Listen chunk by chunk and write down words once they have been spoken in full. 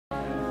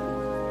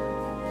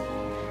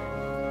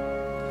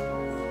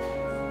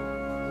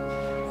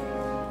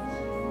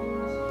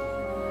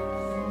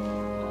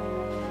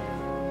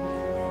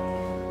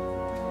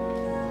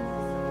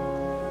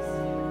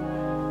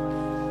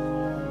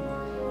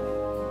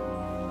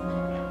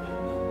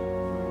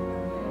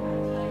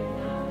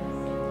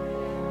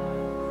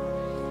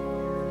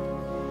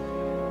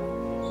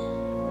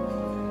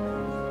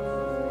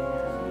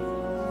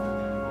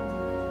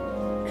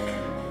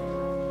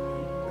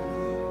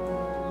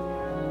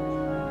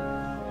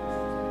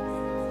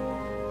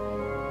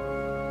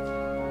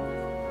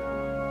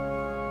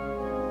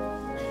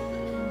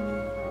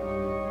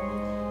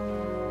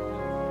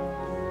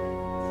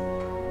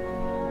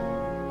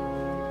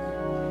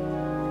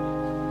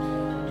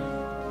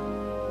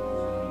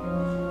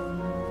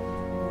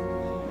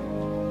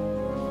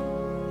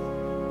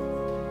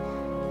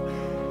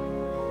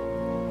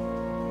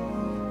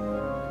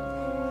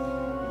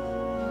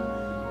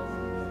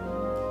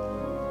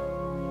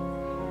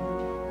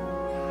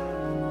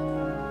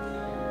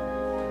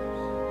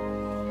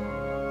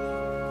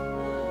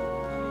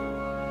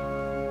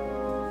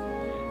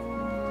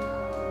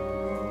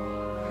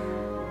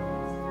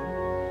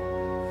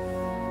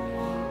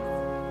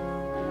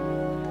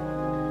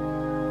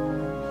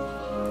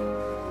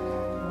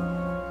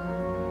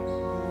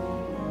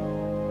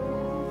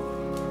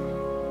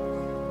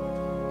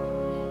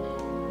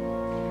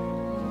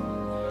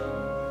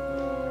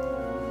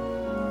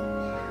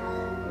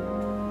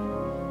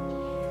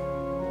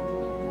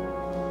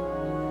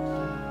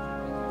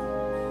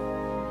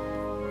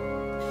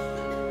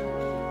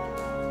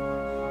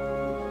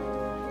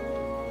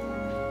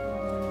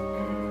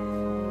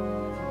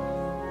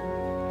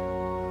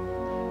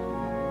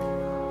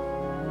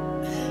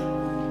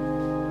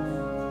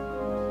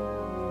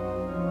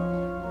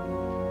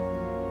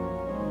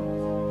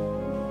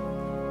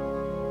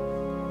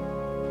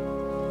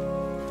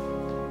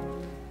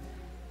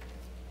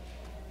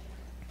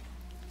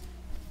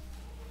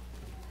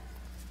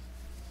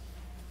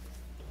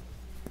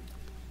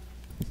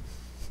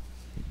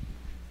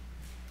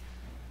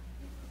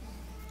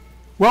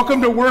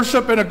Welcome to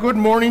worship and a good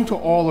morning to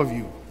all of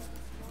you.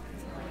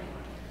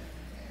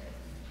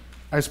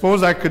 I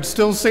suppose I could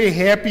still say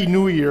Happy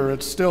New Year.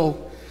 It's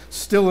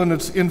still in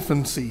its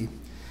infancy.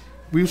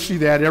 We see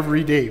that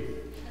every day.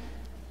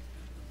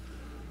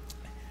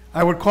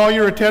 I would call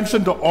your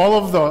attention to all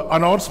of the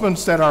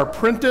announcements that are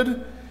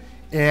printed,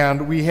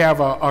 and we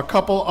have a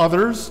couple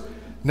others.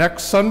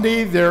 Next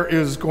Sunday, there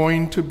is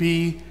going to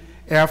be,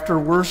 after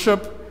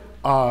worship,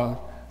 a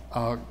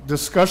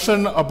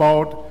discussion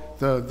about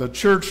the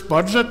church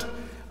budget.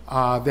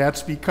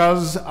 That's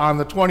because on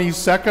the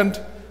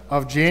 22nd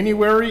of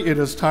January, it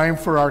is time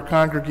for our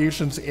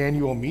congregation's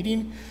annual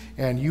meeting,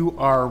 and you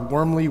are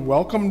warmly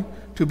welcome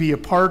to be a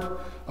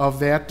part of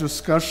that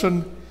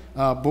discussion,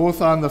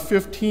 both on the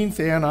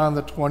 15th and on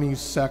the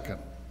 22nd.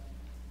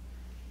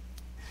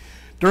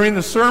 During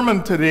the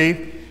sermon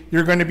today,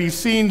 you're going to be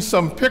seeing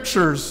some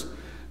pictures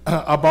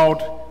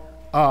about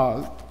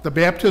the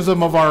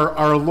baptism of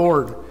our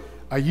Lord.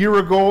 A year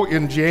ago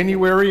in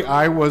January,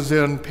 I was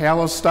in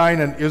Palestine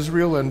and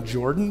Israel and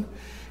Jordan,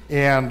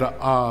 and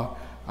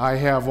I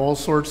have all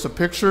sorts of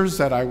pictures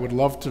that I would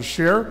love to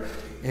share,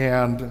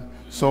 and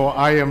so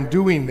I am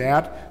doing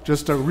that.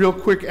 Just a real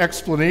quick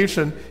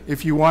explanation.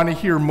 If you want to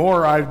hear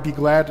more, I'd be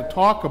glad to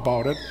talk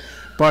about it,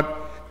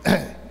 but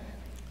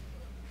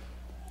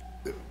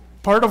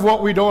part of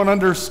what we don't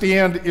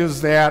understand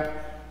is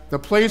that the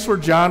place where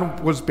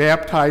John was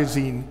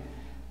baptizing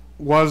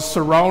was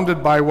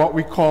surrounded by what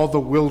we call the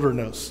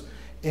wilderness.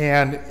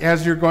 And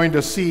as you're going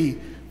to see,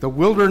 the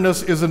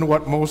wilderness isn't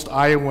what most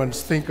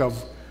Iowans think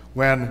of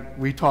when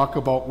we talk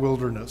about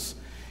wilderness.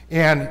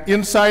 And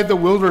inside the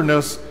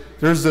wilderness,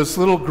 there's this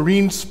little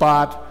green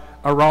spot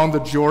around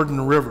the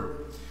Jordan River.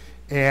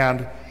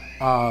 And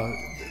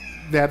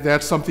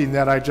that's something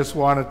that I just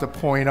wanted to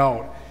point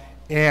out.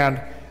 And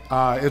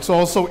it's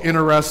also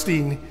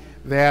interesting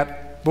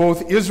that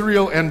both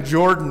Israel and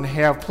Jordan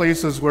have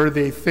places where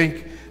they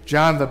think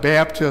John the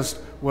Baptist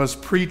was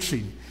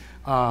preaching.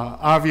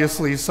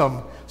 Obviously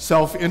some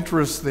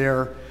self-interest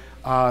there.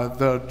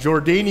 The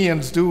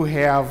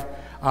Jordanians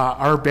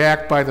are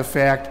backed by the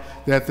fact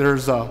that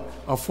there's a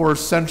 4th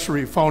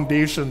century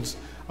foundations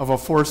of a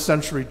 4th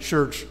century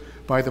church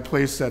by the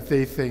place that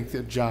they think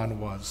that John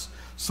was.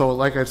 So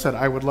like I said,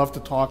 I would love to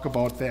talk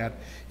about that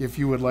if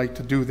you would like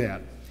to do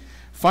that.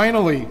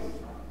 Finally,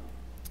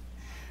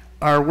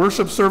 our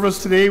worship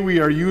service today,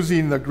 we are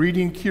using the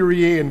Greeting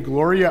Kyrie and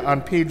Gloria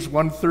on page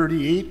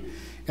 138,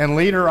 and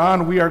later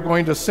on we are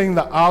going to sing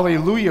the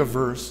Alleluia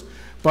verse,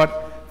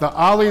 but the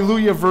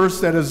Alleluia verse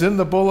that is in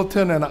the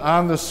bulletin and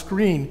on the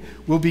screen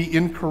will be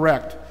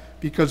incorrect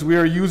because we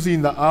are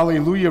using the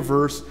Alleluia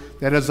verse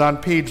that is on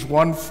page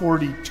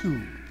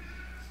 142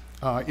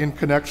 in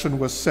connection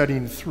with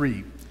setting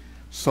 3.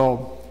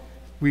 So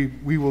we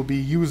will be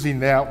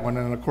using that one,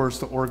 and of course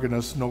the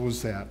organist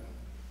knows that.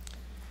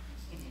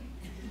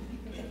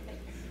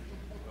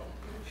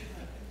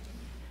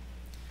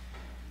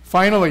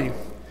 Finally,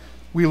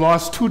 we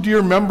lost 2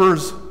 dear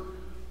members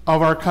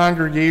of our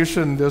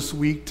congregation this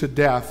week to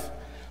death,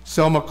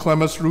 Selma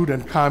Clemis-Root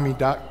and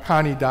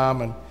Connie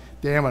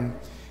Damon.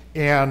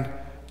 And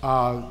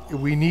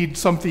we need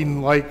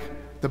something like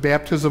the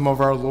baptism of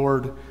our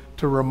Lord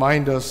to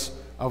remind us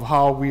of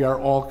how we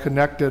are all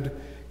connected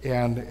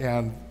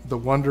and the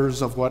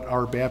wonders of what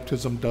our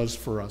baptism does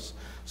for us.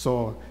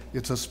 So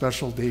it's a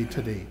special day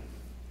today.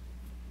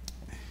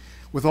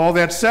 With all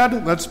that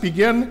said, let's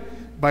begin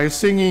by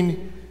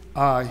singing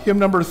hymn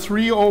number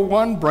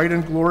 301, Bright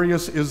and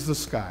Glorious is the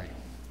Sky.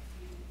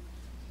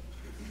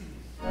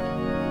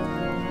 Amen.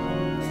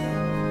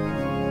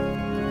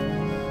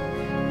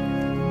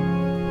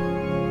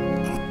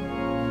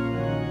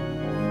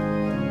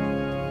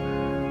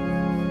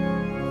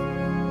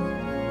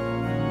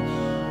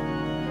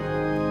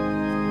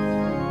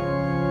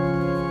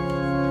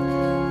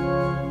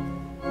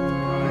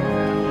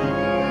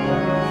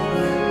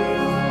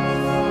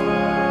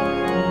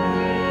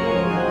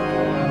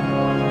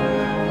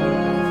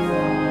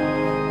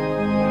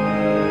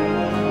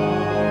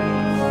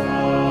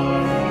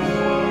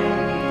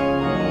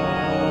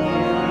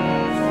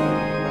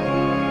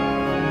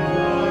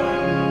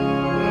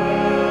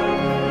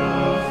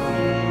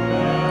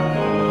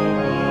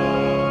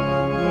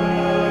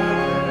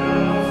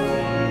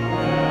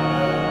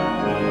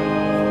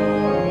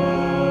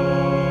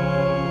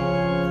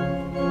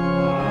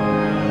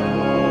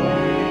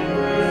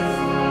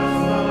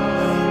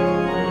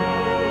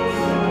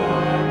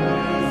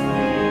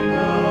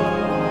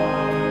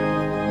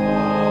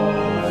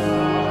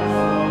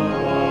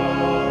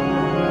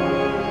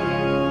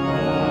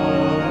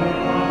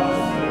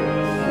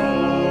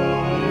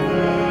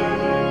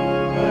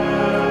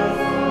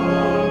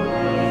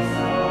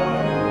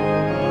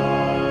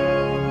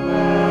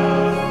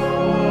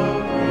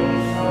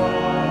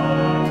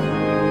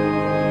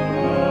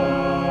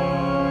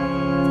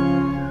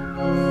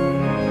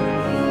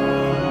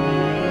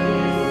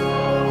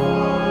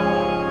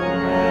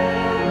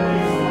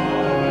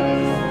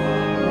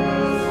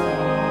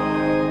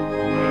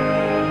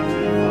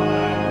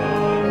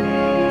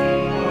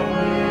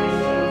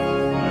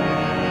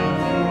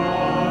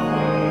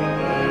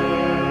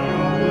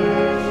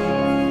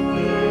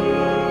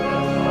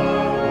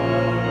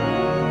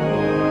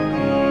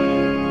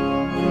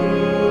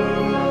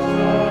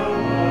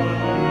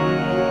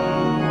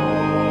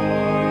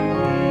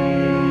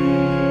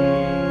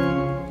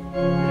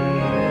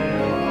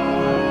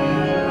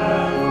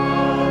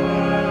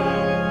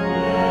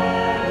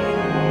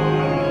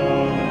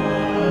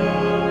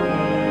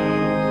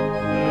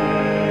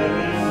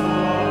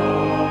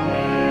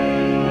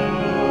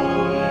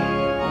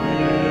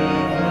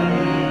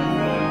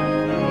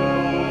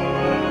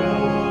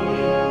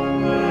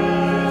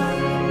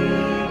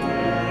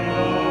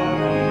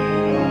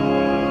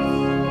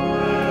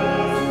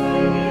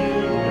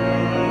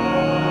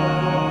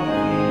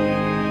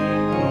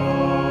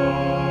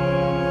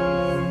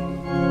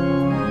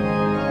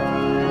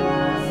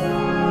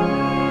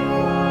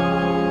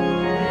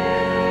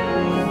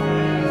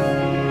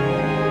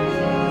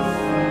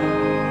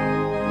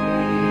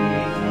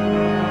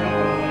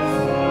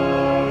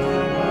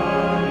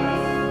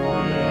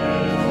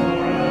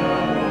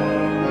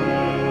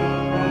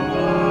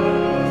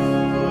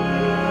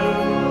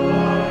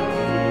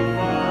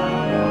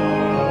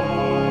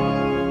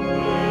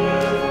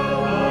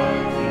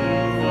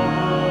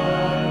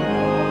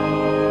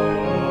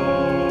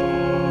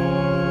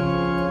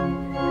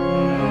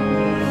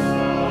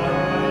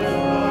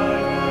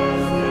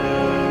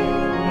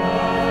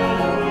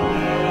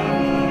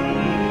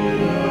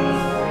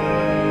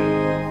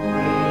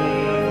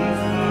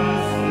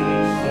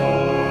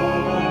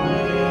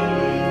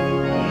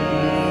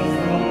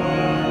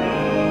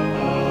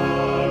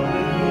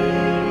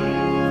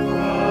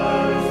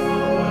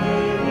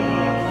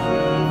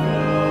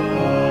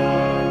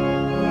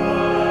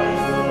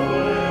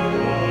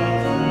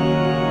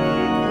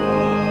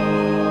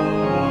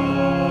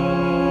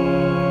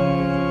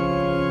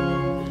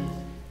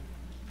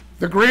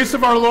 The grace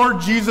of our Lord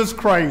Jesus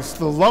Christ,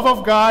 the love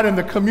of God, and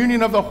the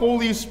communion of the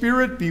Holy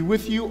Spirit be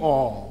with you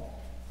all.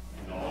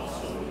 And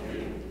also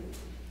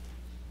with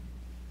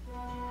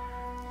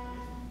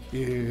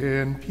you.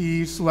 In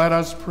peace, let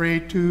us pray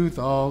to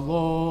the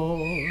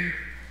Lord.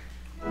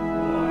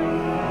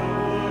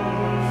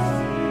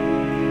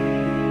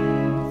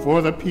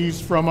 For the peace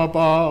from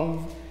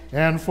above,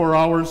 and for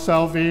our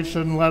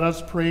salvation, let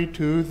us pray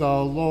to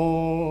the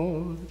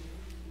Lord.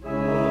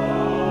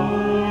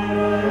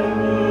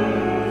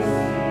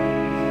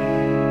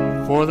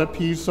 For the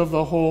peace of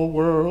the whole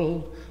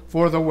world,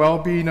 for the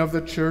well-being of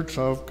the Church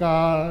of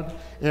God,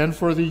 and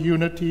for the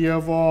unity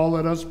of all,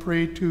 let us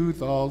pray to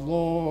the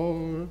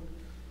Lord.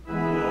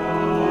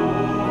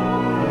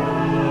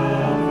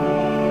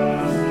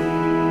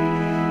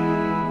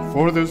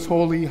 For this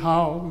holy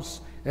house,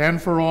 and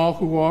for all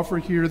who offer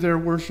here their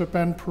worship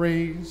and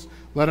praise,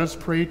 let us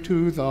pray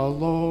to the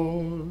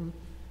Lord.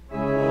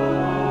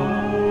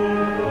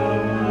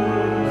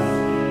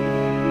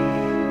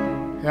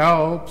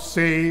 Help,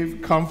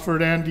 save,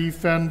 comfort, and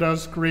defend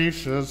us,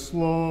 gracious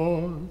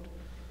Lord.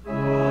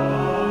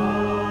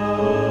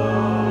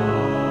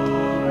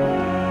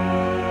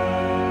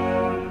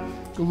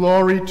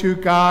 Glory to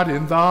God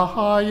in the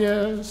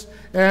highest,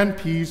 and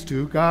peace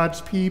to God's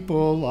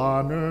people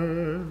on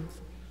earth.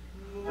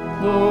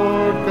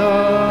 Lord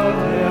God,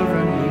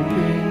 heavenly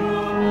King,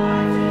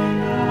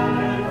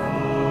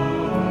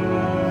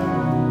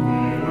 we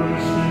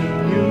worship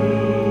you,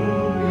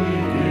 we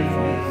give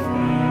you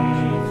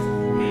thanks,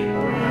 we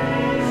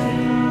praise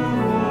you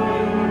for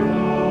your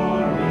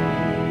glory,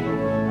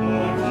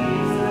 Lord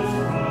Jesus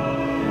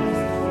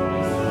Christ,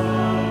 the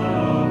Son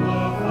of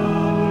the Father, the Lamb of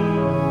God,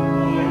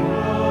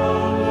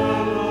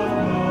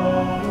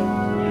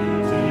 you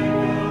take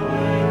away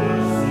the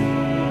sin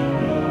of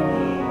the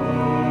world.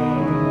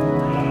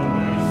 Have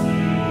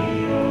mercy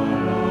on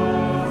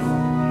us,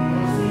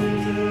 mercy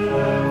to the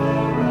right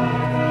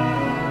hand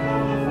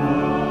of the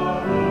Father.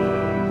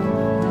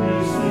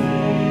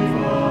 Receive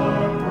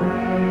our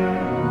prayer,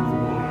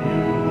 for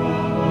you alone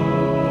are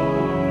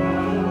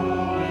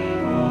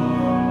Holy One.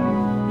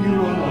 You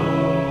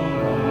alone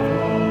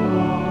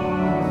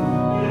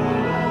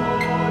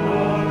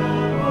are the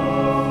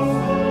Lord.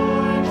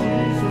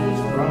 Jesus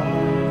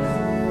Christ,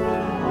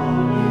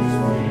 Holy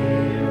Spirit,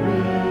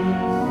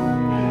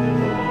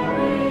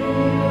 glory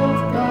of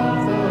God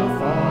the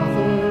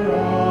Father.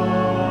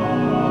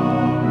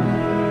 Amen.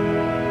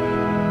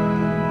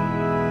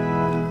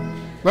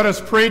 Let us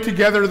pray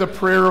together the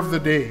prayer of the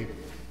day.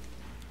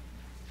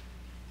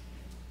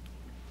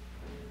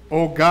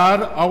 O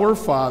God, our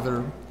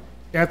Father,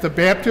 at the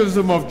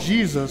baptism of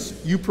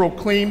Jesus, you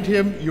proclaimed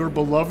him your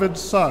beloved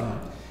Son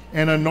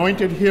and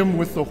anointed him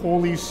with the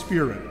Holy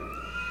Spirit.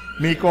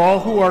 Make all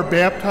who are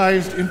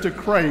baptized into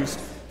Christ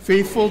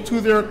faithful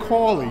to their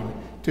calling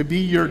to be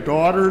your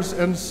daughters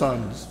and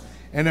sons,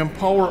 and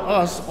empower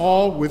us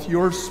all with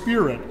your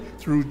Spirit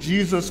through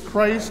Jesus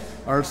Christ,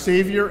 our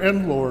Savior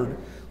and Lord,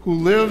 who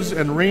lives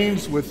and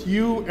reigns with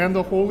you and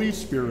the Holy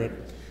Spirit,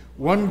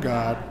 one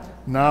God,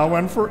 now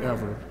and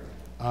forever.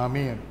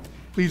 Amen.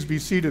 Please be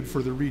seated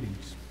for the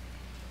readings.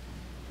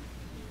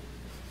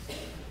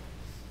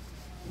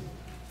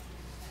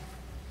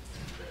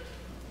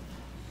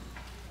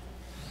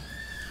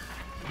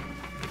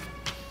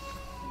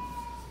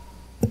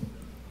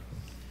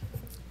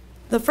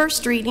 The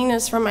first reading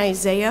is from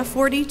Isaiah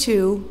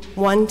 42,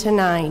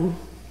 1-9.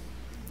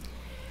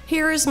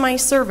 Here is my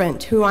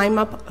servant whom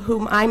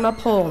I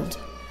uphold,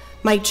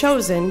 my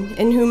chosen,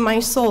 in whom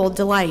my soul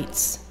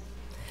delights.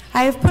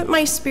 I have put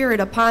my spirit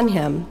upon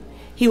him.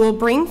 He will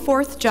bring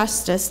forth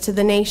justice to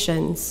the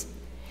nations.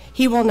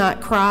 He will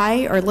not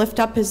cry or lift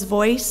up his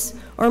voice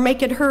or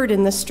make it heard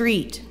in the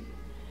street.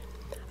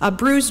 A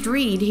bruised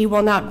reed he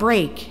will not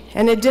break,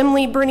 and a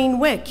dimly burning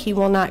wick he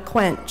will not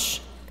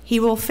quench. He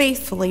will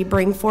faithfully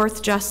bring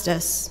forth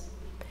justice.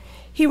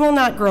 He will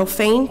not grow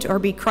faint or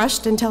be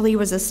crushed until he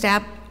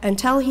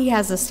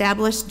has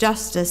established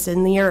justice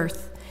in the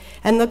earth,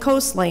 and the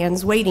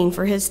coastlands waiting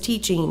for his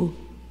teaching.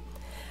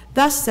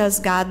 Thus says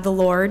God the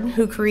Lord,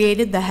 who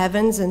created the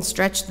heavens and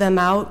stretched them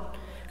out,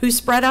 who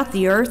spread out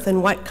the earth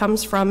and what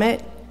comes from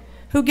it,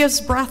 who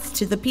gives breath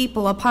to the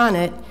people upon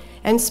it,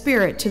 and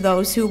spirit to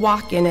those who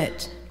walk in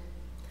it.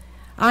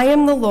 I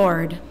am the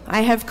Lord.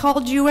 I have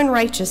called you in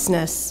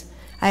righteousness.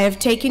 I have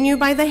taken you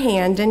by the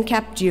hand and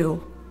kept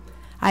you.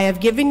 I have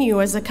given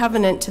you as a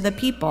covenant to the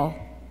people,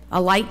 a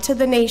light to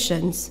the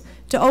nations,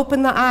 to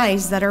open the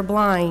eyes that are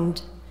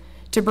blind,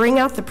 to bring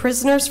out the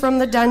prisoners from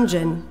the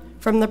dungeon,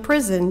 from the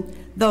prison,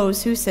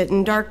 those who sit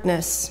in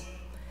darkness.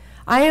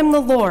 I am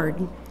the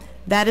Lord.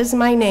 That is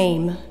my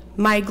name.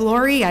 My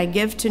glory I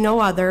give to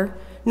no other,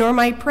 nor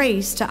my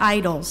praise to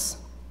idols.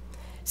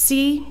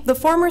 See, the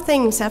former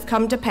things have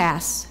come to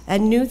pass,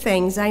 and new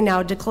things I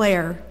now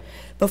declare.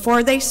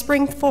 Before they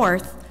spring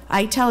forth,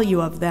 I tell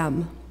you of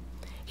them.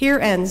 Here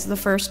ends the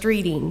first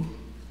reading.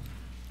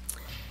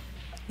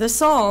 The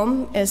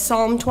psalm is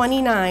Psalm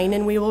 29,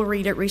 and we will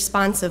read it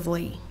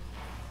responsively.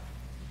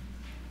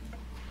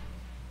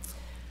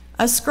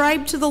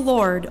 Ascribe to the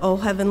Lord, O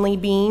heavenly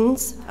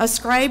beings.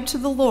 Ascribe to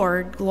the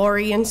Lord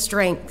glory and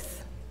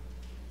strength.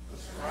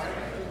 Ascribe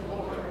to the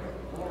Lord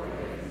glory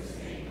and his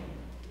name.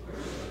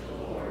 Worship the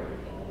Lord in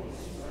holy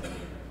splendor.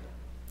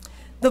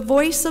 The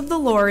voice of the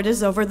Lord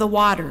is over the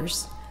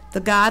waters. The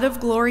God of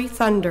glory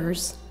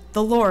thunders.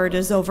 The Lord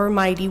is over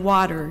mighty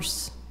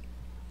waters.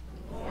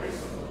 The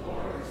voice of the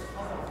Lord is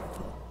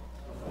powerful.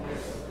 The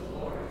voice of the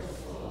Lord is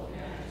full of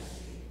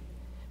majesty.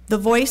 The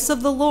voice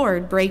of the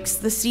Lord breaks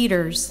the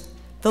cedars.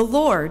 The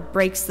Lord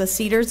breaks the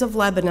cedars of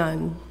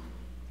Lebanon.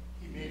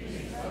 He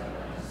makes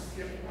Lebanon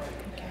skip like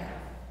a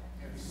calf,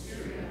 and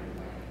Syria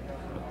like a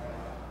young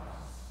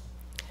ox.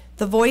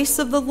 The voice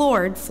of the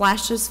Lord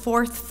flashes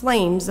forth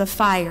flames of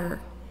fire.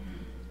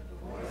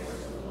 The voice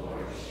of the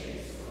Lord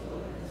shakes the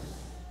wilderness.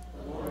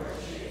 The Lord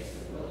shakes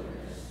the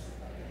wilderness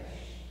of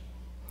Kadesh.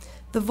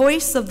 The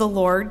voice of the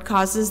Lord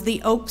causes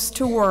the oaks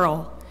to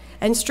whirl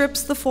and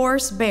strips the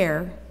forest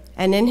bare,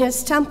 and in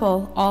his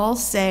temple all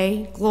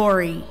say,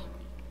 Glory.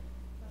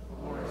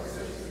 The Lord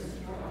sits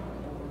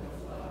enthroned over the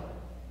flood.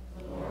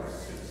 The Lord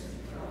sits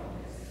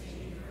enthroned as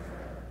king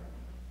forever.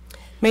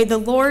 May the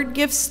Lord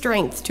give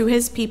strength to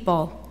his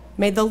people.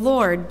 May the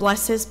Lord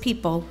bless his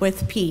people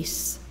with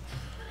peace.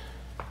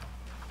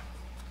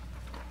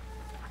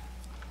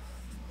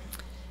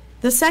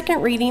 The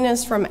second reading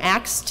is from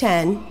Acts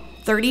 10,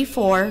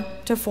 34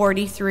 to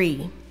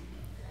 43.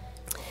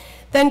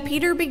 Then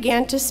Peter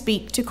began to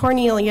speak to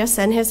Cornelius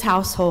and his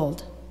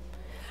household.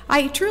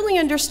 I truly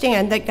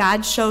understand that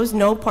God shows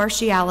no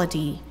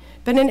partiality,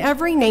 but in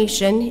every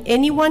nation,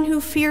 anyone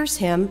who fears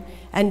him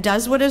and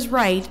does what is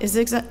right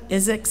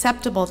is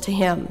acceptable to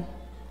him.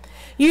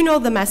 You know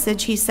the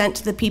message he sent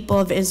to the people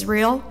of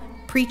Israel,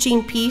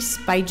 preaching peace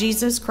by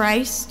Jesus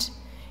Christ.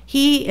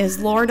 He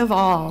is Lord of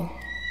all.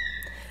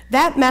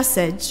 That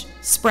message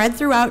spread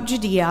throughout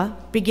Judea,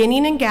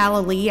 beginning in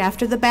Galilee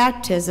after the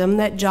baptism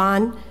that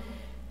John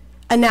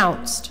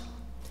announced,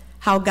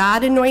 how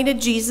God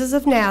anointed Jesus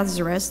of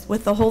Nazareth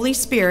with the Holy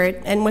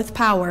Spirit and with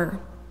power,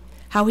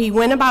 how he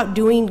went about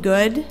doing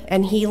good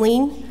and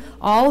healing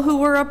all who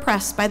were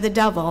oppressed by the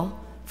devil,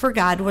 for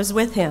God was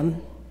with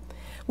him.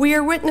 We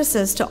are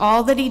witnesses to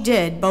all that he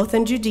did, both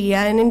in Judea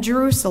and in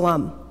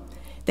Jerusalem.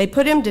 They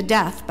put him to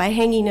death by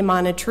hanging him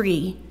on a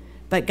tree,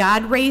 but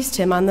God raised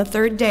him on the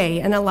third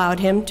day and allowed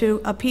him to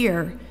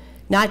appear,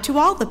 not to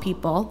all the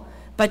people,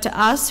 but to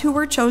us who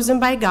were chosen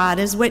by God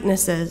as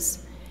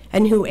witnesses,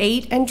 and who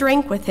ate and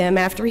drank with him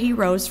after he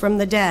rose from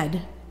the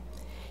dead.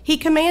 He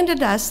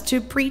commanded us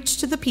to preach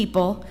to the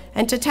people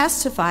and to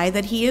testify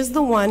that he is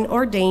the one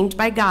ordained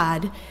by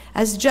God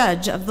as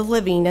judge of the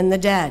living and the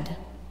dead.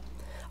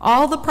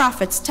 All the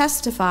prophets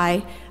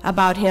testify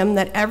about him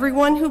that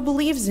everyone who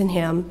believes in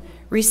him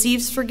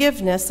receives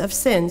forgiveness of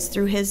sins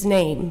through his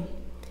name.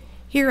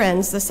 Here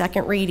ends the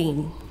second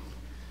reading.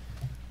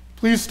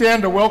 Please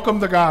stand to welcome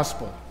the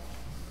gospel.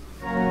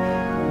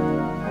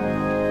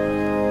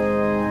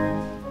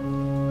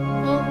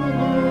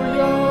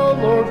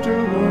 Hallelujah, Lord,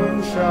 to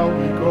whom shall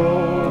we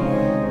go?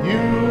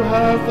 You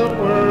have the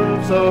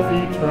words of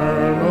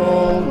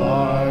eternal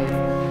life.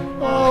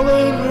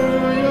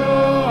 Hallelujah,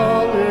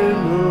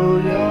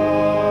 hallelujah.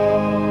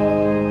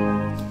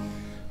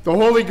 The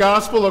Holy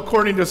Gospel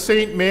according to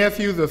St.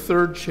 Matthew, the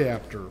 3rd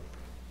chapter.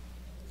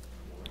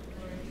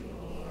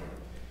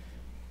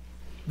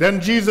 Then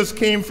Jesus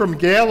came from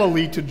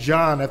Galilee to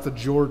John at the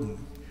Jordan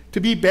to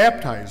be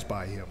baptized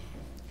by him.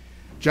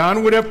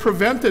 John would have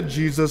prevented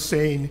Jesus,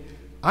 saying,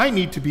 I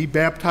need to be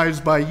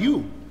baptized by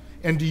you,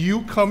 and do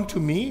you come to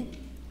me?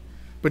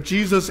 But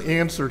Jesus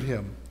answered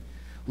him,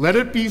 Let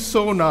it be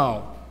so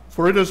now,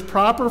 for it is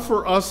proper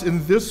for us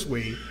in this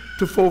way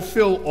to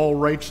fulfill all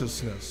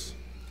righteousness.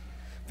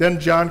 Then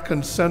John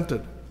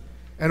consented,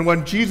 and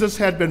when Jesus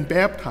had been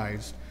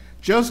baptized,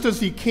 just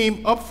as he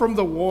came up from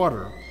the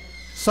water,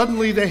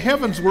 suddenly the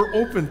heavens were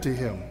opened to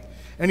him,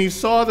 and he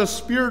saw the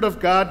Spirit of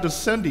God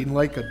descending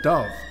like a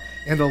dove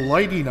and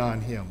alighting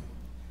on him.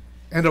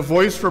 And a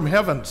voice from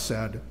heaven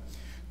said,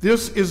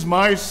 This is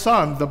my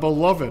Son, the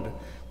beloved,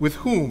 with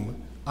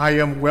whom I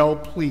am well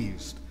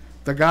pleased.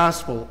 The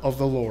gospel of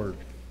the Lord.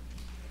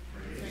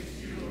 Praise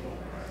to you, O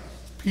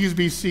Christ. Please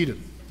be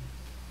seated.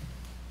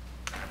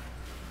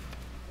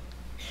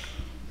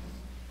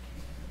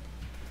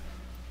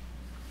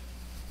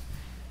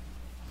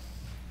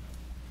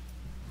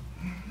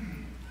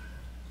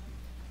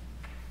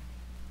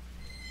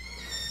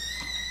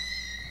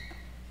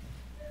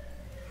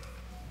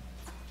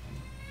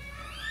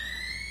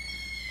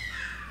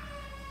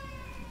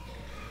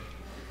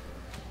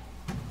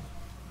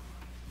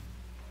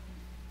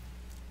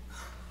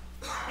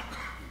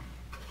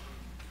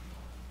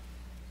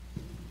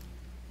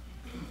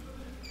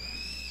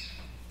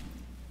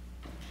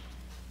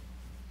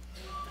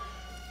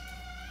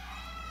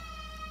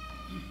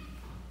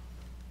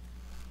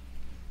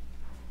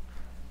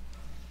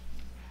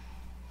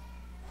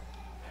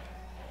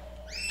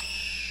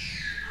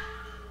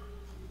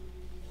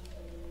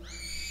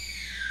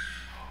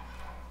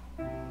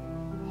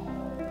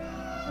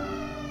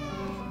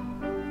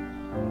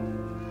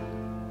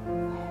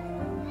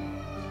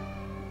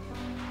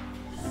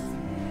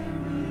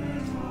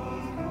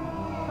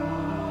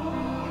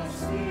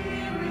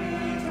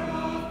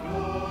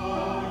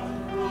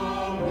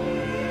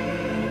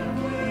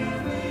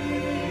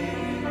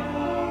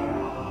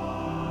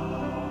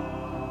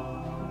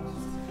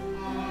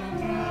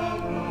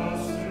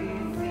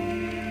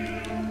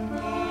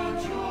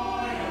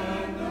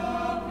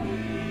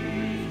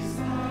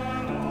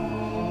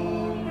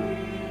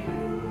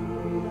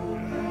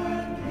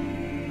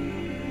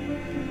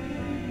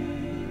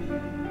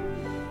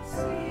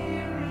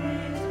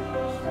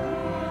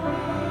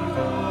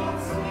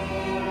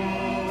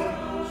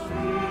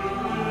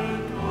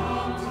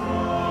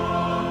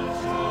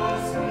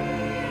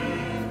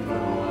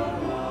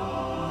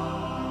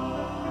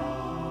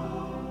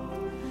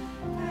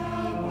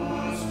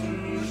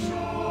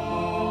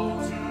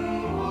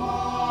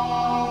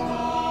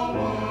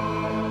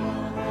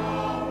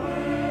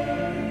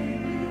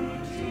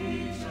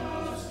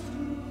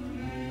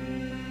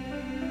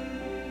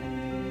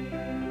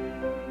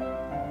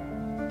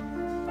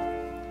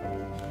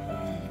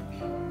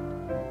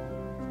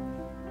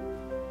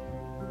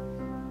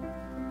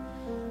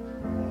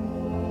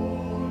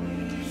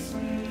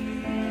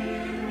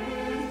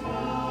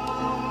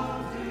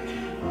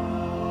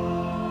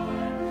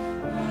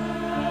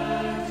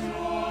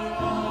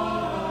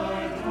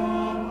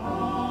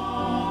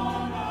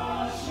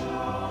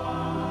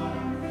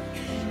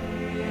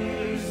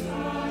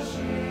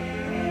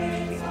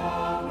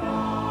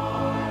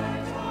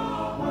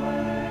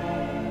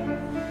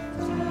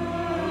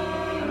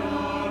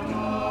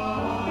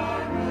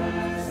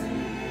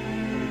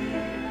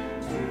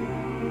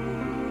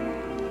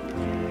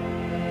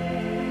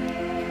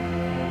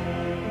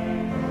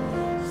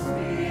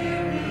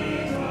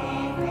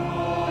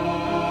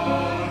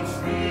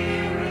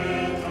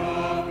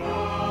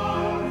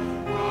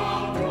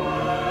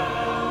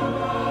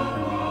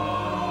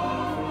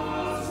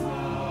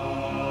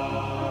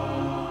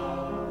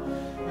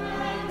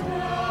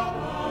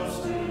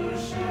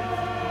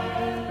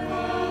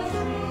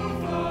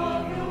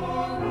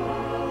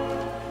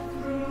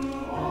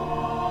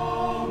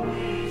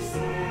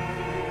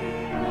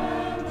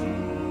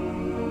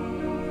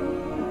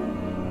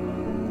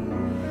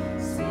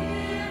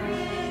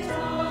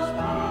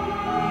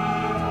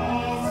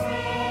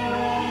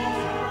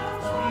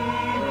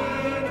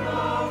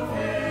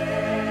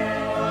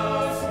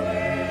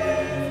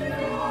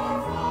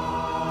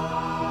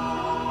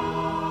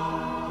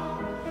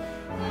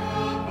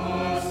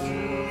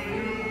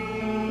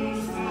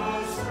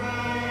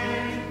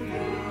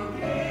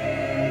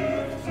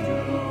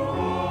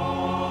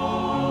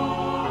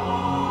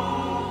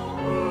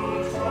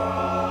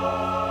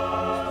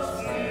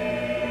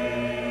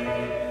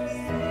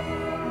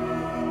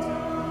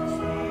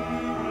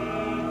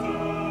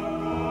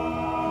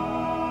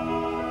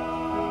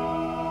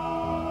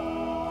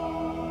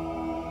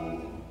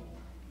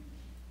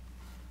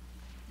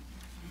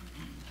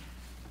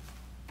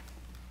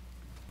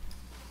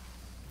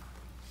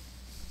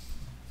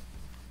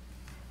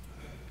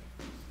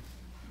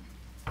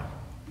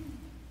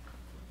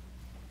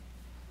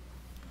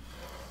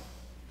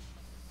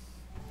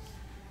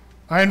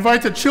 I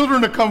invite the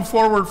children to come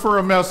forward for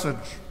a message.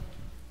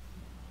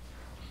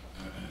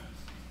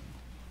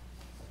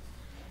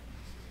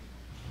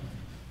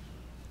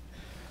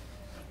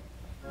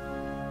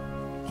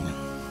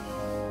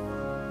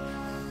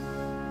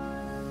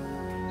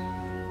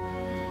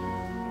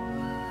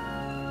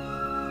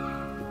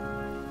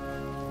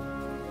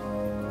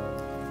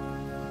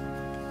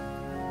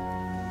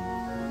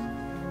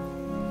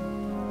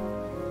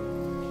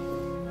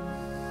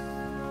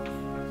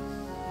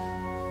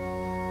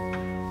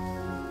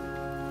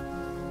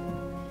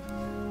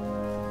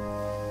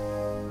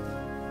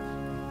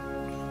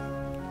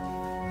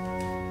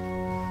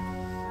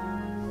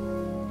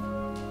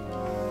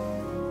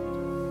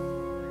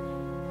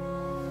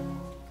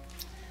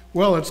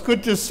 Well, it's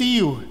good to see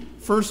you.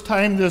 First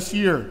time this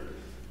year.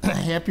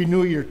 Happy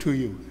New Year to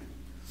you.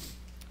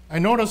 I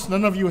notice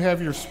none of you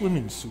have your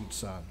swimming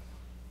suits on.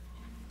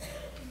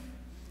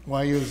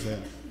 Why is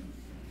that?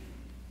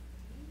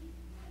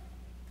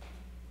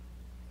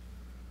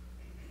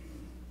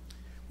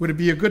 Would it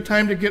be a good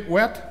time to get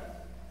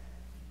wet?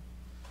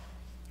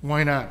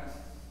 Why not?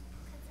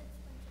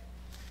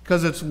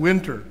 Because it's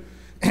winter.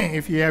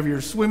 If you have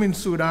your swimming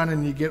suit on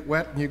and you get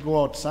wet and you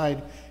go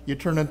outside, you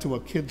turn into a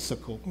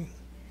kidsicle.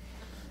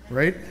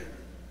 Right?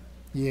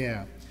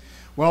 Yeah.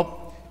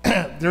 Well,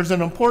 there's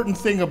an important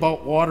thing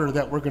about water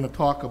that we're going to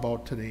talk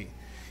about today,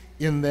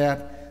 in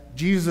that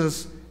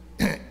Jesus,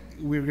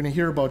 we're going to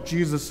hear about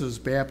Jesus'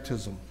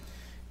 baptism.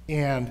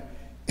 And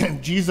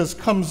Jesus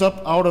comes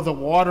up out of the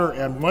water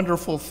and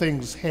wonderful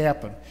things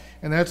happen.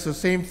 And that's the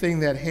same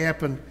thing that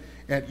happened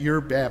at your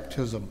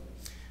baptism.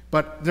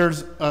 But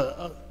there's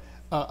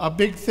a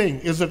big thing.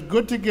 Is it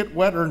good to get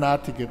wet or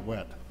not to get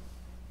wet?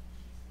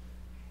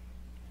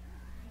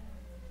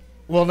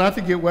 Well, not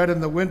to get wet in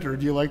the winter.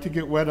 Do you like to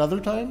get wet other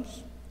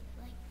times?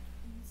 Like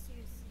in the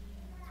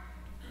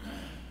Cersei.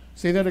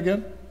 Say that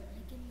again? Like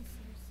in the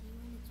Cersei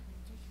when it's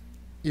winter.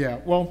 Yeah,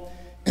 well,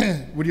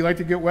 would you like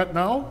to get wet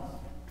now?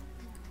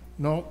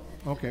 No?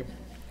 Okay.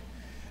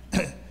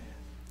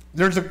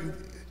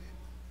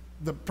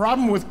 The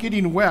problem with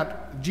getting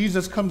wet,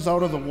 Jesus comes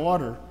out of the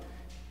water,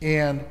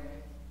 and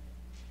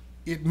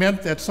it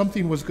meant that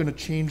something was going to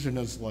change in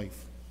his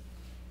life.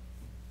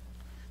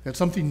 That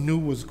something new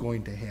was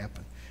going to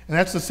happen. And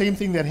that's the same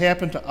thing that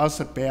happened to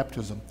us at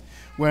baptism.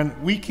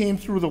 When we came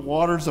through the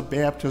waters of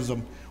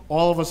baptism,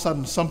 all of a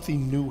sudden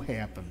something new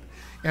happened.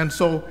 And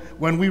so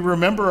when we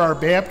remember our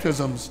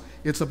baptisms,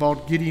 it's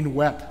about getting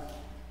wet.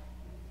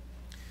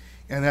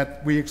 And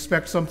that we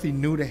expect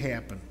something new to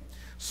happen.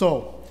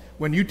 So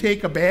when you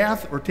take a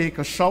bath or take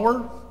a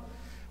shower,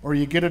 or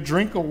you get a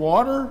drink of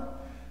water,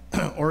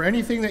 or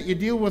anything that you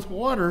deal with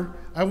water,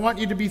 I want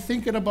you to be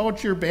thinking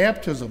about your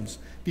baptisms.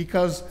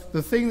 Because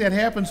the thing that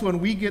happens when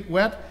we get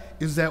wet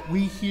is that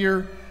we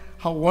hear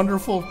how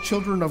wonderful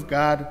children of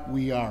God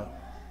we are.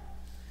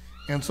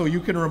 And so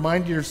you can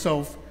remind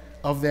yourself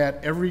of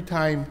that every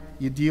time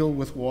you deal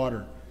with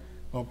water,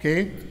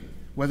 okay?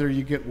 Whether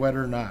you get wet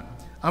or not.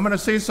 I'm going to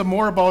say some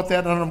more about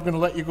that, and I'm going to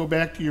let you go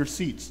back to your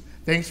seats.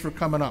 Thanks for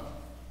coming up.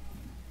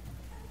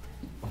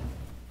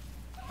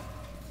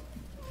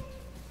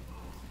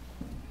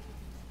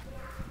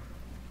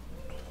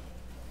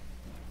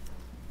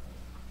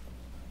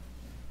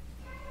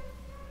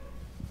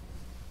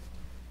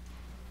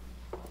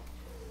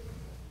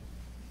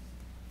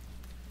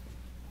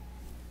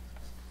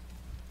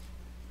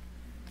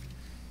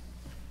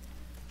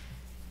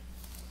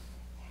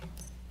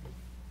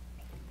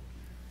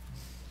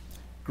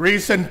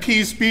 Grace and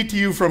peace be to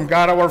you from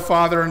God our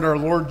Father and our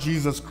Lord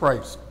Jesus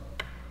Christ.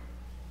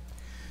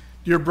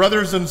 Dear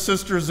brothers and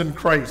sisters in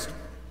Christ,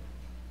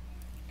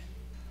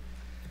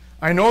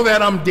 I know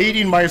that I'm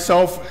dating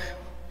myself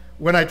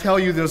when I tell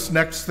you this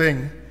next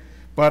thing,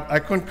 but I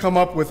couldn't come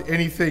up with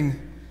anything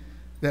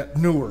that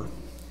newer.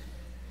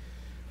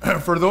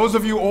 For those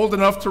of you old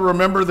enough to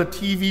remember the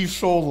TV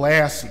show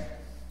Lassie,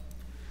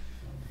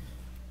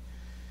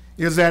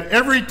 is that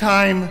every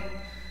time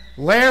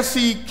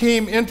Lassie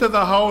came into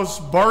the house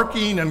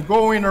barking and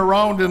going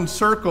around in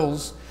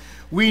circles,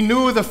 we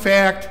knew the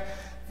fact,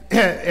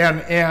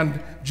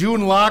 and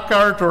June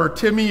Lockhart or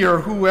Timmy or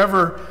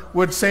whoever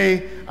would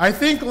say, I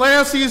think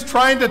Lassie's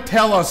trying to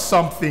tell us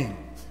something.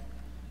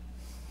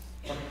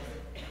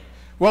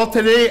 Well,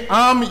 today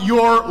I'm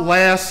your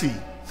Lassie,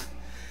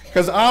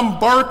 because I'm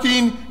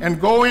barking and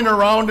going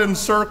around in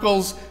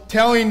circles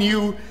telling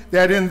you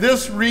that in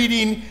this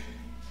reading,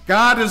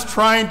 God is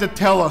trying to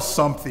tell us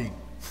something.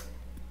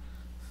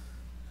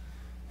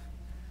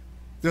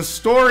 The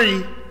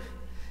story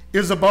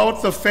is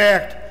about the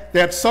fact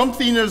that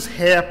something is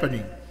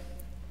happening.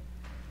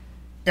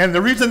 And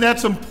the reason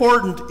that's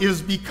important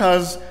is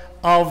because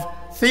of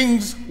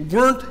things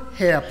weren't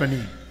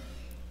happening.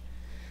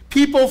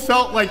 People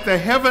felt like the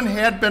heaven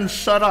had been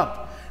shut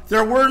up.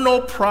 There were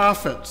no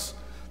prophets.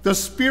 The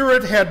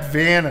Spirit had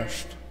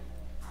vanished.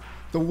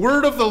 The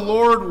word of the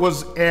Lord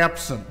was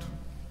absent.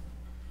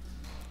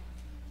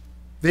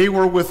 They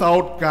were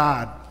without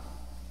God.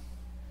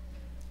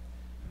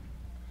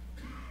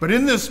 But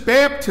in this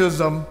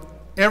baptism,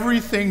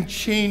 everything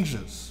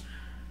changes.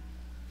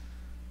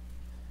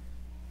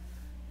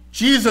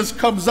 Jesus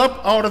comes up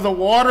out of the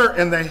water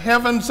and the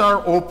heavens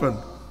are opened.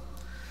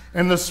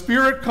 And the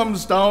Spirit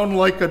comes down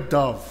like a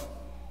dove.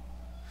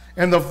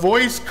 And the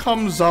voice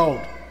comes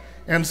out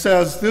and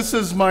says, "This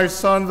is my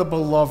Son, the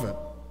beloved."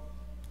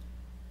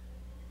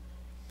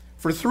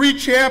 For 3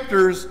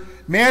 chapters,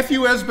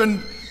 Matthew has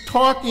been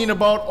talking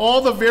about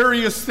all the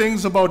various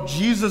things about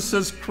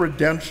Jesus'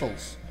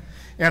 credentials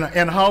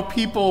and how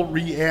people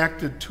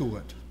reacted to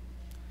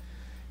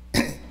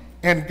it.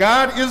 And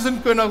God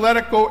isn't going to let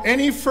it go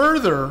any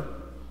further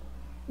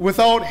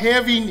without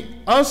having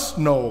us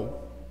know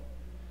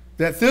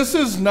that this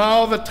is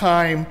now the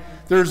time.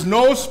 There's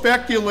no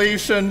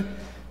speculation.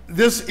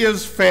 This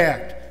is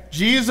fact.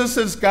 Jesus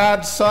is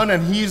God's Son,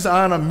 and he's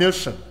on a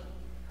mission.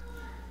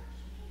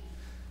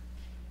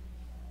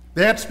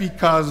 That's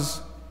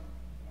because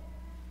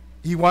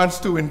he wants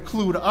to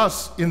include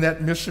us in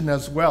that mission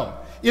as well,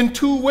 in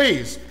 2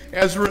 ways,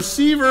 as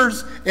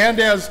receivers and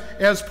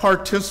as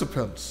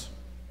participants.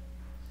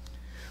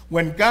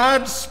 When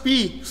God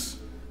speaks,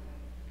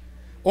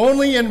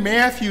 only in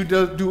Matthew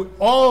do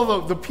all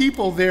of the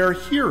people there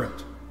hear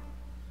it.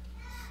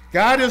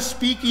 God is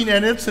speaking,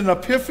 and it's an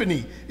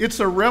epiphany. It's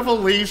a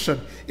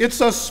revelation. It's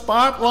a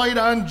spotlight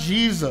on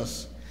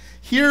Jesus.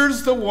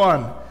 Here's the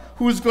one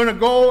who's going to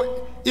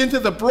go into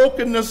the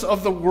brokenness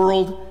of the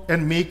world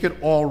and make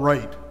it all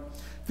right.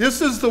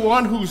 This is the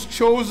one who's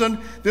chosen.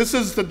 This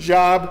is the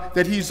job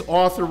that he's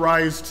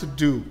authorized to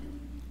do.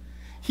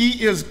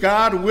 He is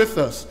God with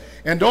us.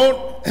 And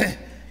don't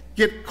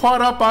get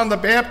caught up on the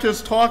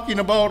Baptists talking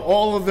about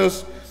all of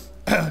this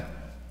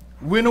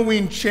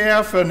winnowing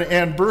chaff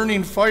and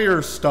burning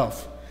fire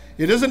stuff.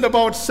 It isn't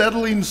about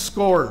settling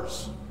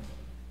scores.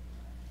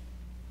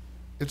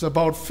 It's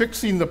about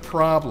fixing the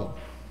problem.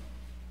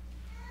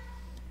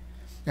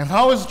 And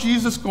how is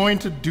Jesus going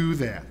to do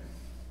that?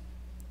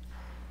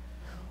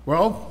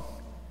 Well,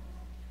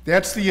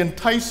 that's the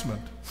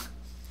enticement,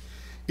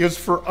 is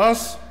for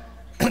us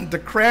to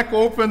crack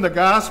open the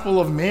Gospel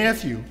of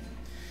Matthew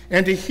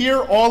and to hear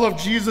all of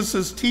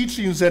Jesus'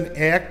 teachings and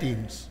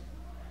actings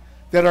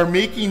that are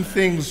making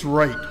things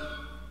right.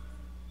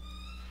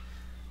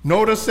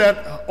 Notice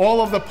that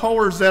all of the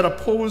powers that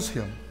oppose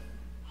him,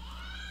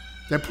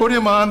 that put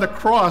him on the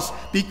cross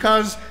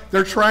because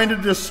they're trying to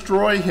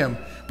destroy him.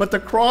 But the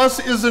cross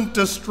isn't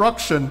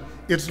destruction,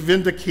 it's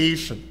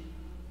vindication.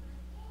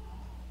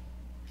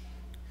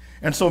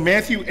 And so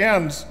Matthew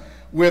ends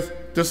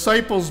with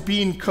disciples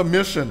being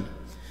commissioned.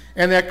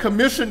 And that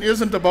commission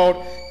isn't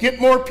about get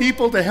more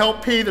people to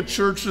help pay the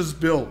church's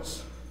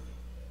bills.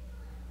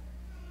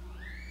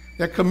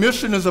 That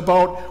commission is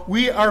about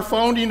we are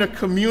founding a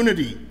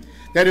community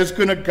that is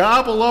going to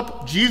gobble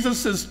up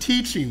Jesus'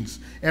 teachings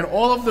and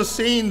all of the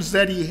sayings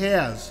that he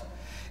has.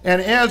 And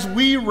as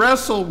we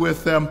wrestle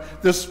with them,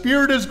 the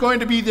Spirit is going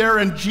to be there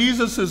and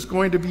Jesus is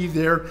going to be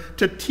there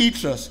to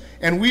teach us.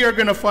 And we are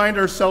going to find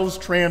ourselves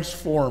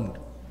transformed.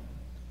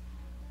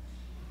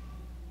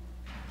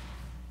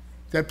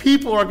 That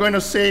people are going to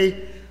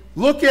say,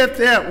 look at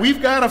that.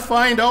 We've got to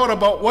find out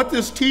about what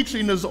this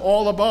teaching is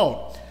all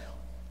about.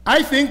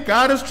 I think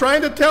God is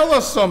trying to tell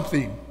us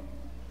something.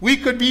 We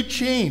could be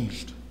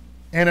changed.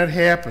 And it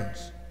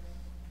happens.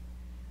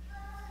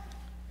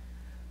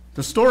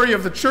 The story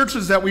of the church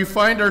is that we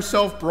find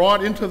ourselves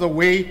brought into the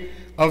way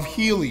of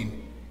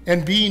healing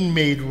and being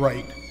made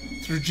right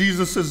through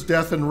Jesus'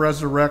 death and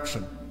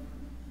resurrection.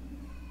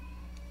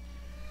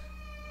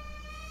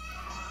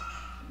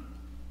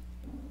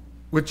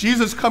 With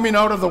Jesus coming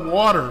out of the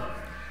water,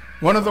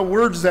 one of the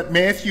words that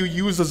Matthew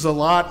uses a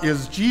lot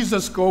is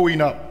Jesus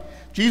going up.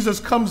 Jesus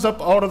comes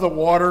up out of the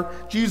water.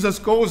 Jesus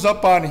goes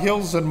up on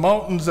hills and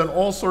mountains and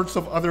all sorts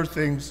of other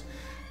things.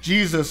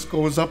 Jesus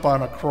goes up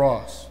on a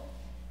cross.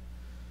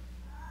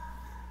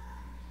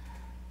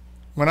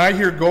 When I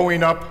hear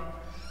going up,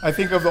 I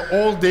think of the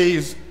old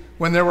days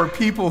when there were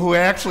people who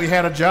actually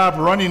had a job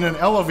running an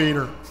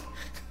elevator.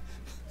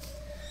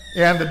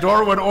 And the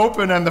door would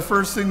open and the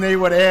first thing they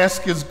would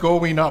ask is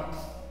going up.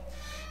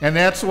 And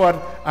that's what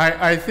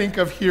I think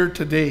of here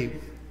today.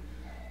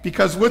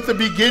 Because with the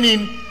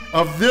beginning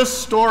of this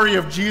story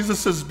of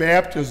Jesus'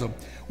 baptism,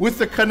 with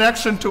the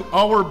connection to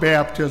our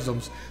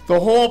baptisms, the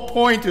whole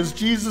point is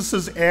Jesus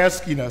is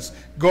asking us,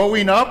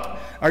 going up?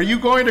 Are you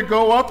going to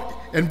go up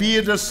and be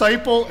a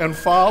disciple and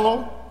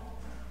follow?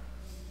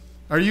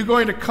 Are you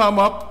going to come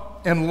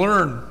up and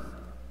learn?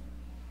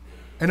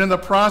 And in the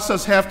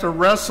process have to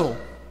wrestle,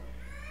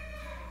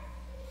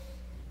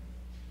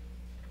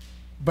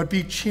 but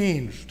be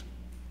changed?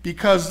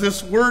 Because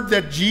this word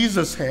that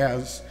Jesus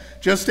has,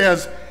 just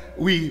as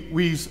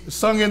we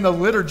sung in the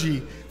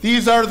liturgy,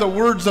 these are the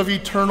words of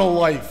eternal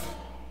life.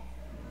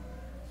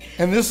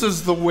 And this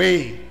is the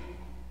way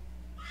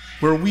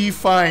where we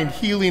find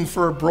healing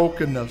for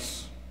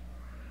brokenness.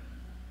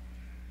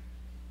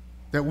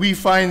 That we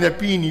find that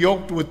being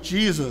yoked with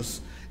Jesus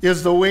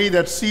is the way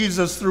that sees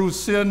us through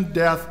sin,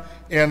 death,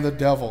 and the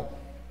devil.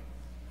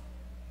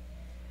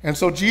 And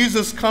so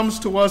Jesus comes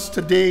to us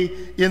today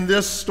in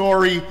this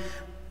story,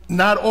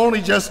 not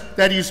only just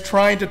that he's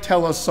trying to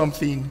tell us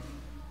something,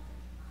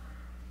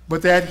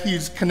 but that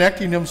he's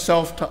connecting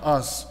himself to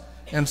us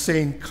and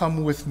saying,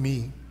 come with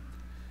me.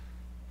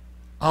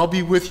 I'll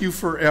be with you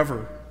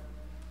forever.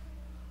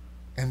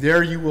 And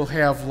there you will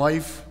have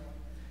life.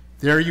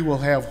 There you will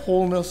have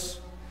wholeness.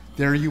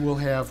 There you will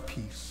have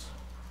peace.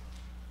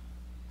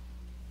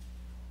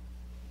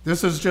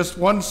 This is just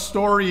one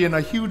story in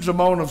a huge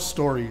amount of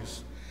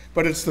stories,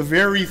 but it's the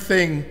very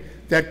thing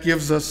that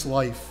gives us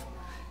life.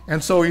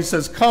 And so he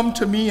says, come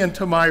to me and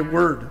to my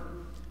word.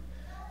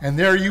 And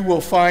there you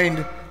will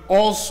find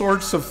all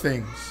sorts of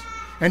things.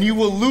 And you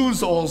will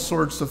lose all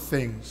sorts of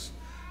things.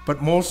 But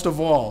most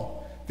of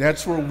all,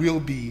 that's where we'll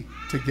be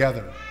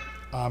together.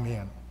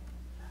 Amen.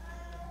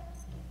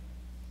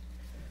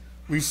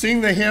 We sing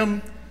the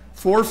hymn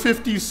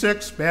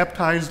 456,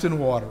 Baptized in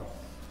Water.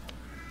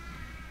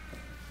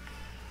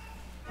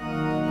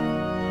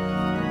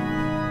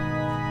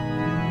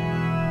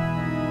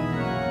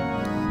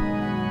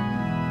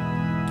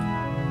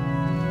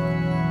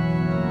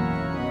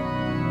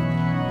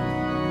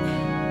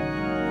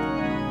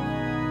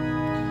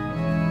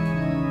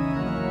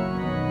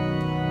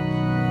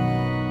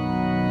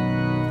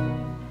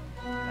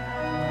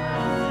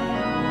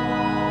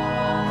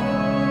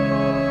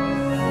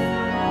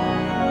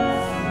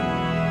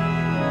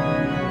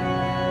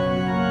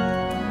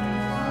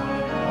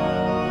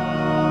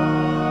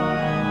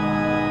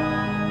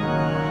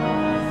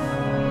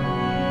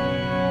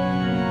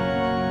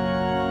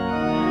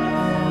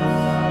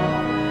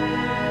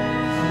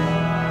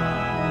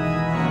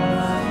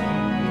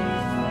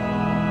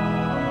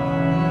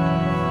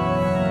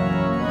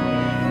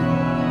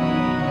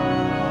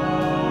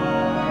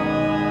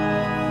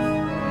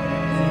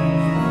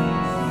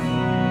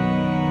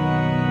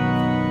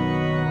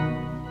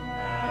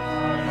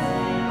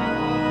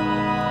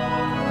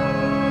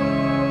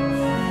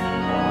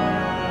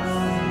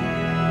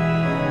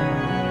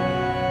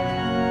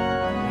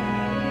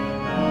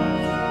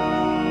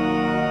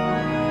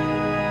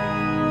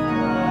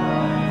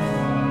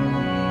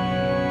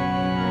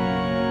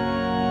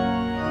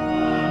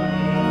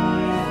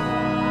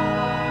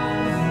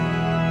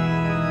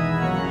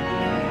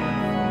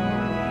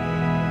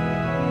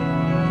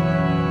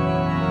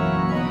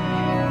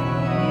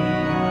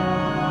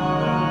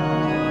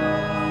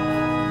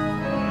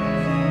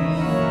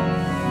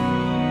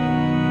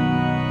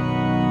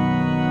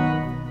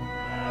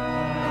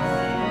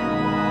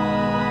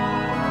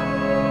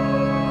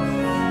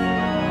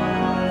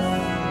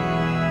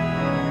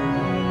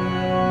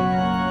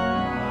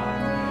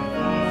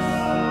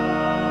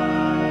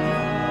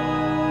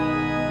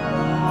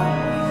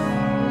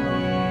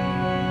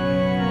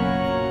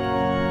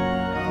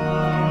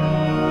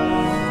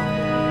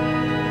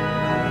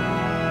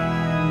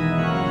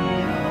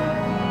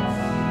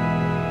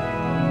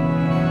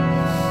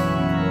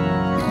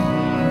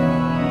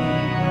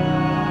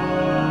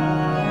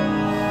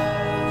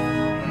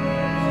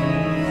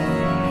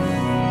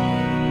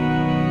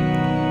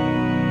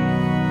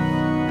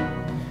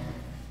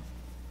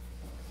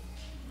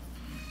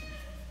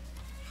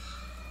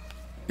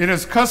 It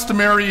is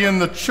customary in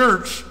the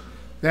church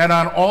that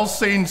on All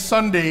Saints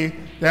Sunday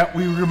that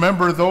we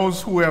remember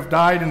those who have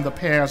died in the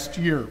past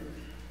year.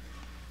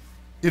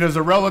 It is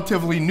a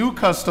relatively new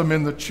custom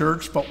in the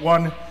church, but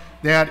one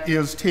that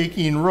is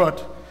taking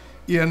root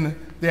in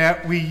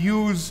that we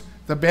use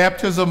the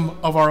baptism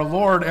of our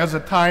Lord as a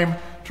time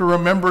to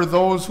remember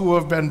those who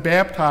have been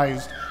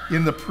baptized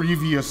in the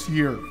previous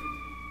year.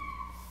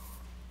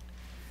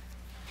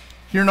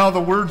 Hear now the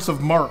words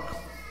of Mark.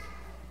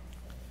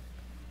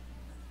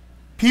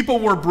 People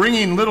were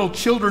bringing little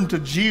children to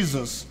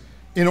Jesus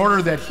in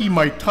order that he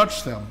might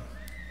touch them.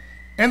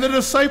 And the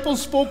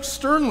disciples spoke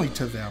sternly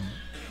to them.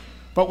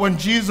 But when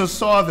Jesus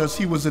saw this,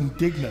 he was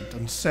indignant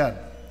and said,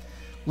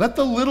 "Let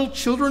the little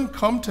children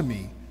come to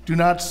me. Do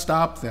not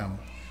stop them.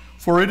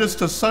 For it is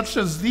to such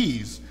as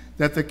these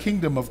that the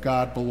kingdom of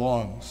God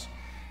belongs."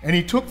 And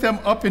he took them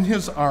up in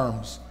his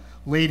arms,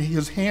 laid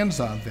his hands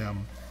on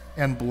them,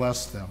 and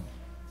blessed them.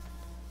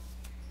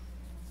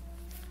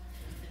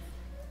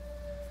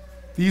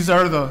 These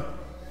are the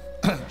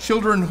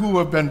children who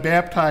have been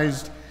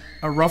baptized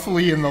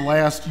roughly in the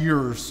last year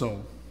or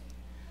so.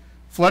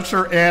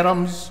 Fletcher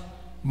Adams,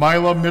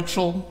 Mila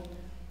Mitchell,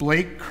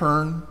 Blake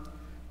Kern,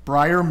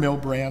 Briar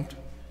Milbrandt,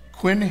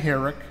 Quinn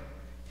Herrick,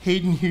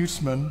 Hayden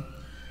Huseman,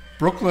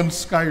 Brooklyn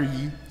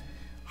Skyree,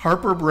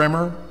 Harper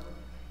Bremer,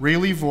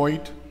 Rayleigh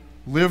Voigt,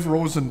 Liv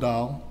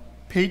Rosendahl,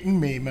 Peyton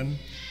Mayman,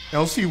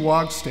 Elsie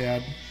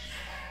Wogstad,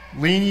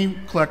 Lainey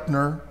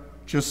Kleckner,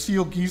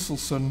 Jaceel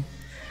Gieselson,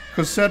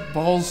 Cosette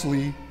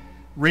Balsley,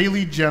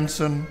 Rayleigh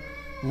Jensen,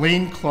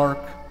 Lane Clark,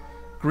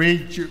 Gray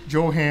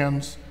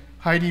Johans,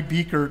 Heidi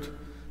Beekert,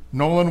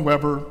 Nolan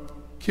Weber,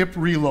 Kip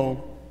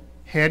Relo,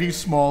 Hattie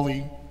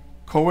Smalley,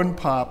 Cohen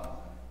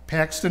Pop,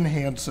 Paxton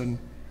Hansen,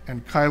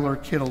 and Kyler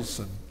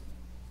Kittleson.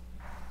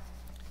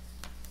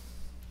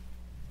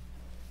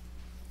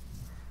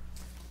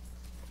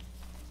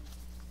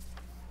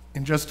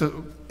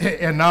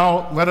 And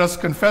now let us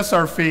confess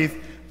our faith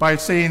by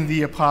saying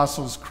the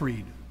Apostles'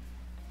 Creed.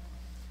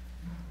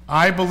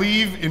 I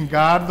believe in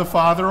God the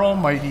Father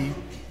Almighty,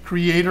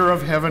 creator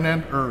of heaven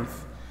and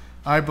earth.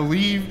 I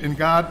believe in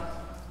God,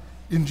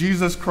 in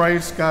Jesus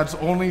Christ, God's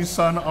only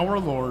Son, our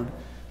Lord,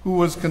 who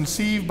was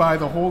conceived by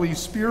the Holy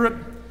Spirit,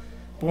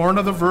 born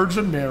of the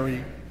Virgin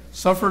Mary,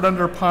 suffered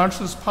under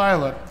Pontius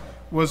Pilate,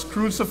 was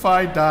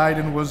crucified, died,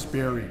 and was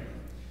buried.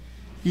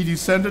 He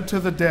descended to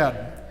the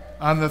dead.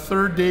 On the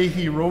third day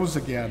he rose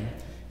again.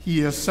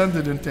 He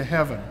ascended into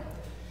heaven.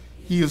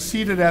 He is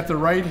seated at the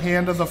right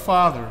hand of the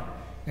Father,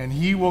 and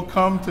he will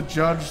come to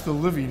judge the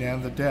living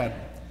and the dead.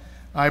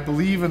 I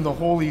believe in the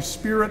Holy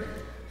Spirit,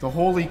 the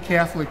Holy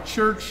Catholic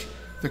Church,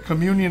 the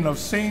communion of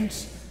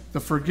saints,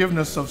 the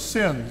forgiveness of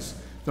sins,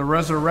 the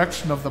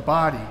resurrection of the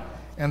body,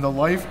 and the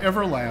life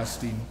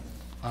everlasting.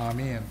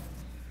 Amen.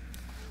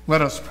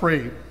 Let us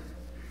pray.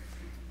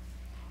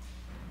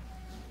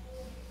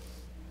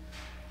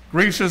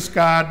 Gracious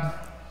God,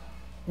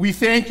 we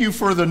thank you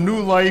for the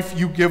new life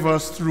you give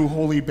us through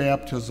holy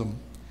baptism.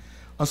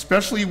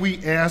 Especially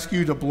we ask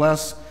you to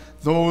bless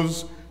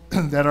those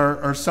that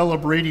are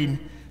celebrating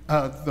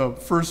the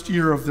first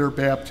year of their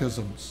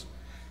baptisms.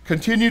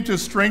 Continue to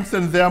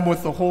strengthen them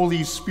with the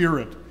Holy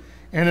Spirit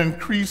and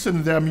increase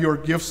in them your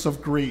gifts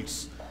of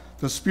grace,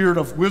 the spirit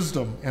of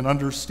wisdom and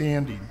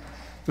understanding,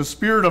 the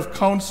spirit of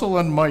counsel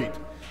and might,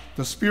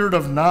 the spirit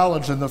of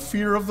knowledge and the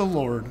fear of the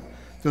Lord,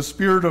 the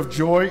spirit of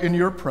joy in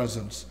your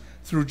presence.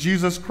 Through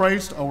Jesus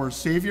Christ, our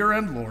Savior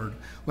and Lord.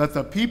 Let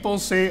the people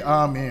say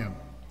amen.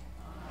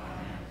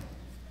 Amen.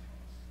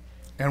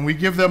 And we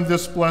give them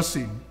this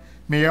blessing.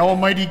 May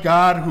Almighty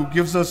God, who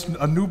gives us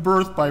a new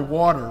birth by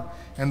water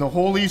and the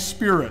Holy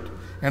Spirit,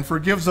 and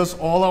forgives us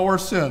all our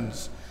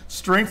sins,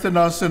 strengthen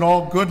us in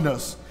all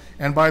goodness,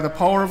 and by the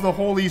power of the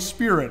Holy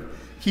Spirit,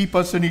 keep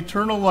us in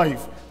eternal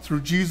life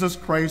through Jesus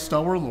Christ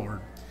our Lord.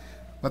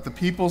 Let the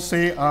people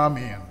say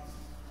amen.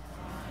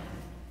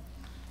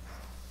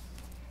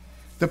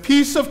 The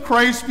peace of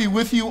Christ be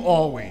with you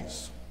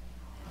always.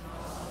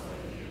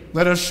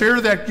 Let us share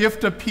that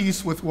gift of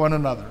peace with one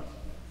another.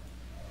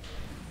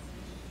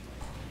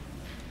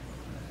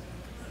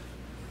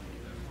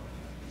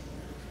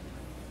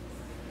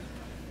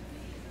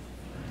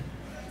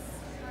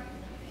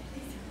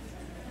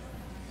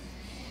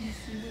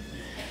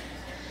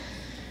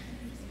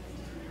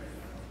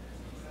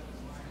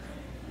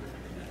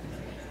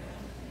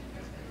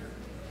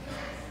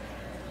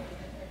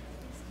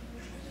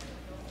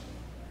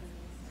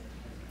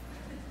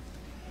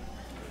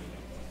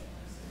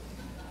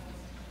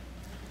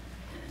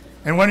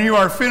 And when you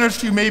are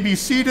finished, you may be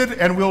seated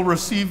and we'll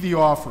receive the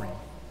offering.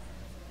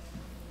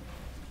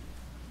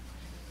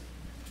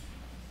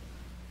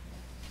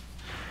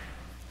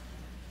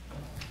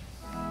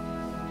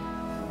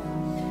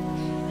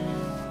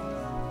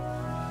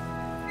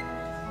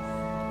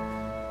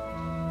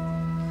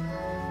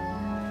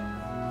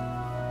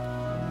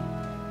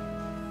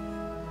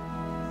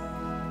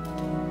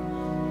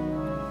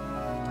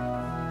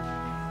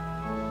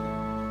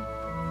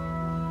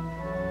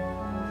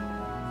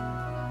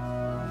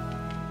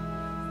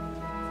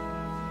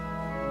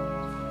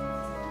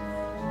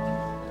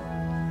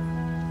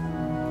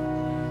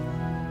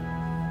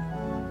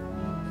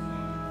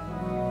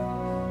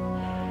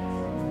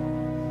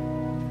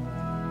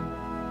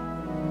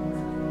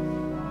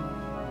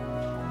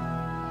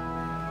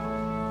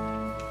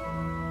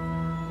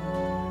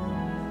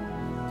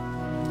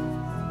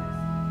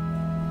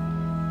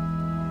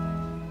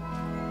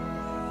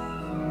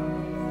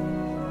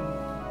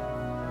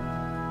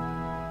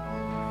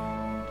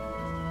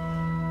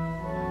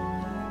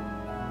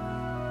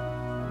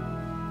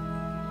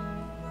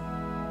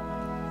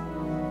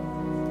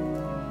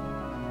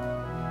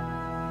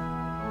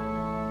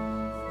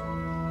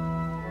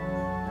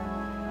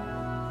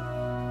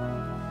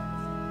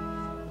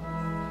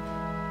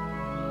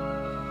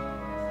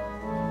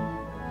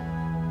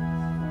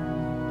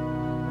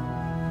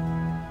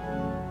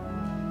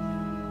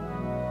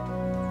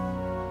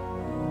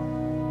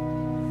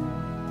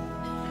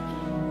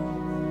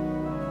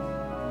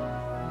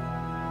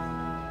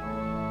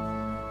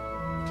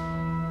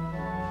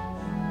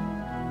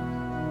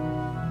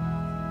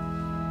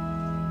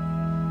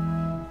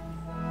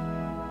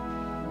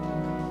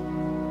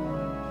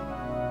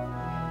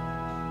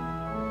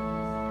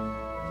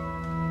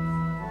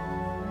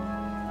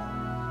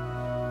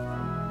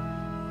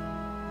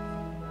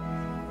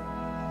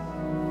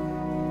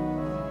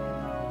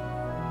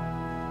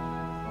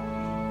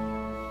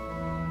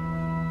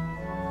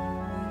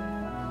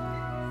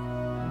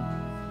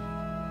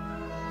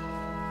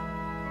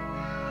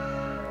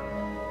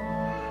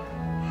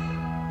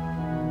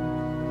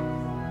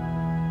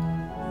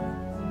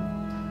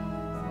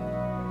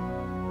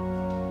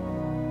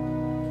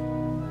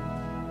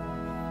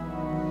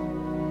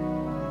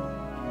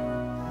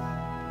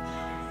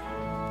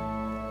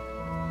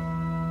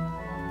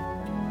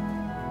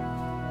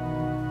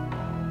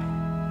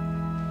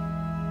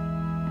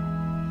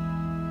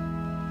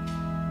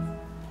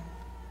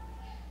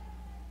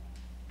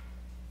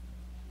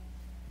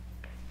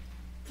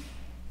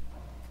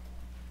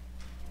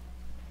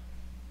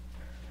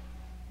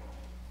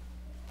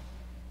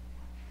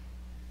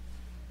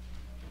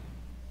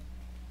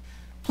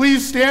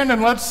 Please stand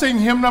and let's sing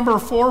hymn number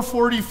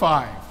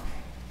 445.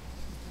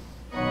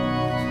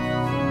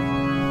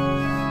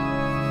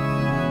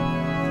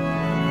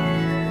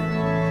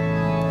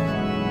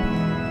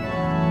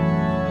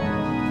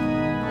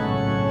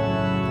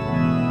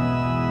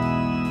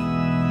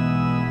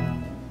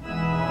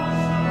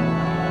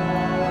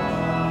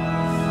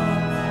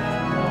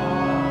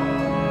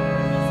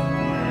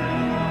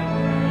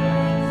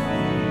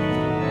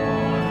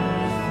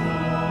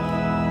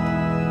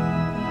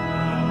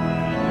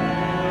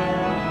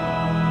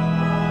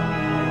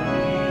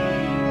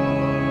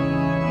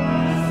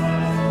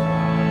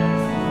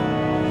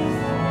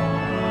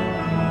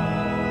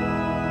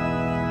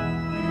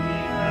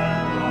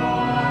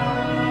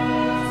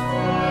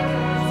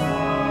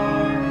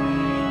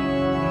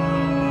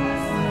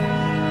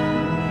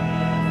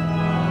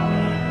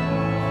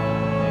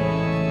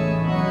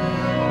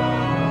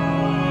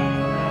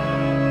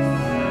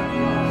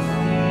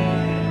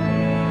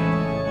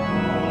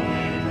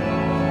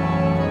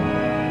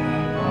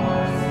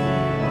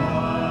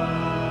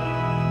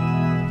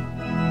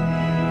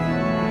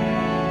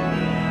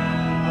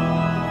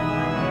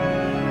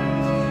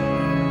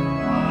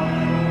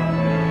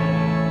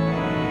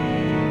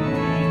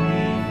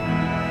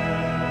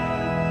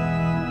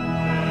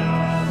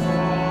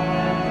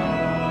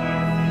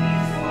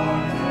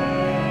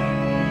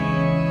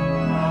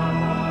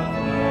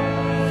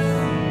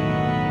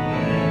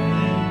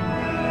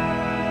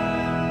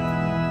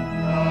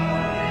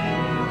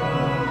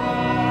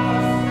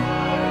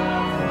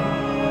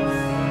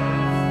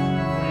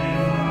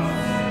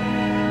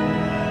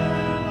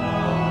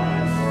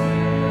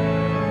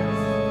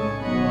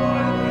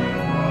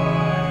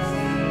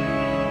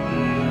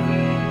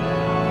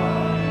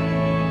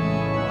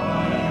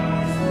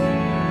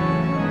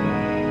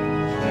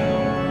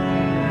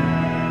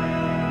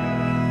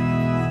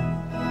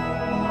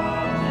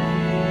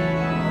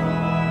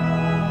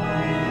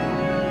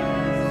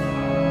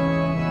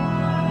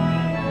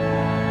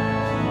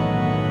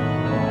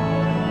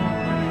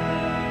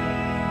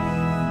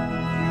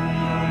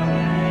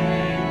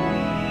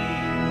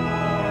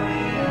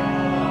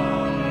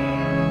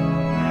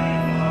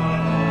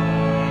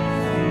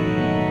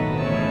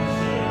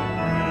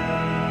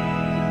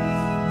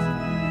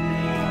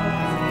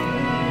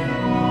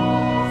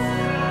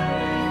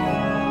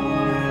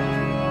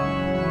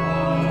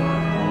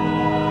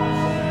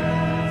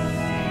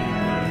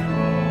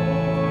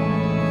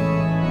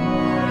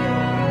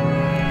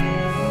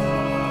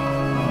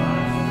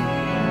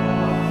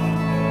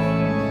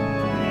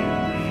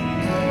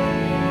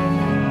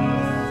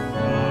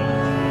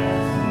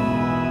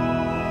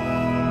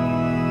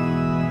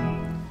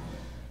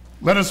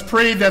 Let us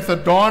pray that the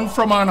dawn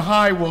from on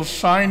high will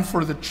shine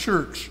for the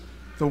church,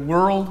 the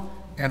world,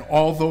 and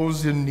all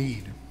those in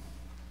need.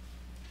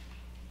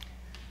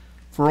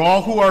 For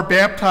all who are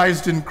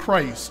baptized in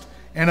Christ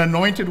and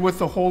anointed with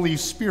the Holy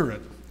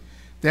Spirit,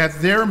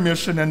 that their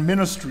mission and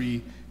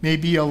ministry may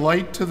be a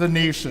light to the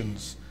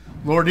nations.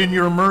 Lord, in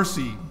your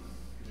mercy.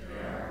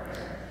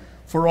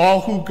 For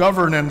all who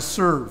govern and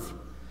serve,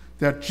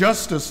 that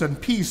justice and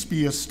peace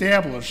be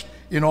established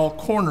in all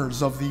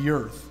corners of the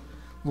earth.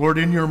 Lord,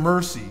 in your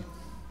mercy.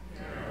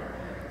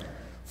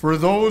 For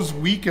those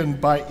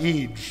weakened by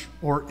age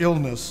or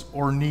illness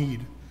or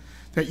need,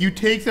 that you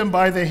take them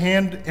by the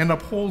hand and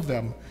uphold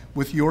them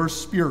with your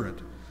Spirit.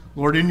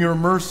 Lord, in your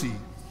mercy.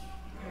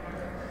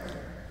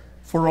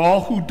 For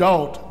all who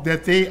doubt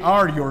that they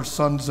are your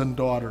sons and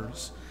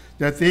daughters,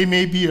 that they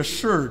may be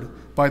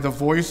assured by the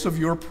voice of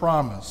your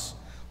promise.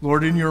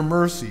 Lord, in your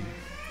mercy.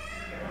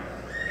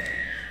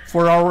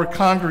 For our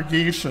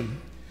congregation,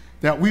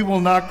 that we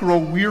will not grow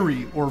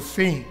weary or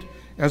faint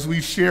as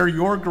we share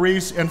your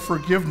grace and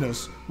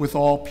forgiveness with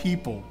all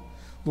people.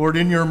 Lord,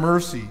 in your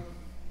mercy.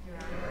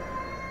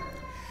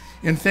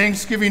 In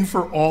thanksgiving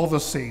for all the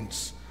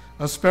saints,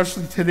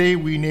 especially today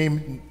we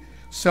name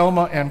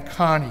Selma and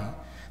Connie,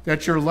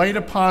 that your light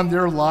upon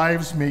their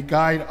lives may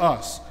guide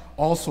us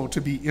also to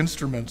be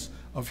instruments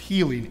of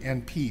healing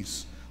and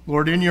peace.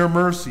 Lord, in your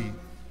mercy.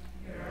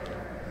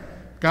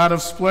 God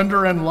of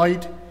splendor and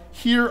light,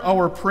 hear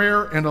our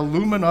prayer and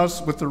illumine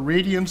us with the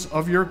radiance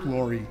of your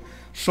glory,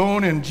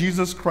 shown in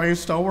Jesus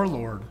Christ our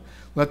Lord.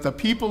 Let the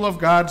people of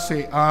God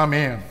say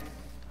amen.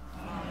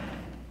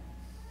 Amen.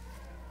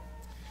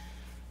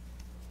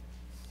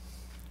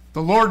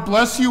 The Lord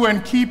bless you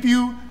and keep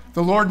you.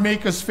 The Lord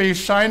make his face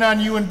shine on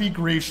you and be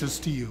gracious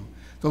to you.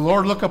 The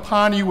Lord look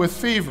upon you with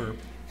favor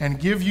and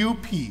give you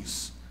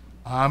peace.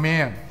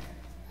 Amen.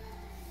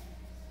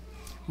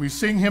 We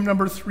sing hymn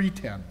number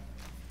 310.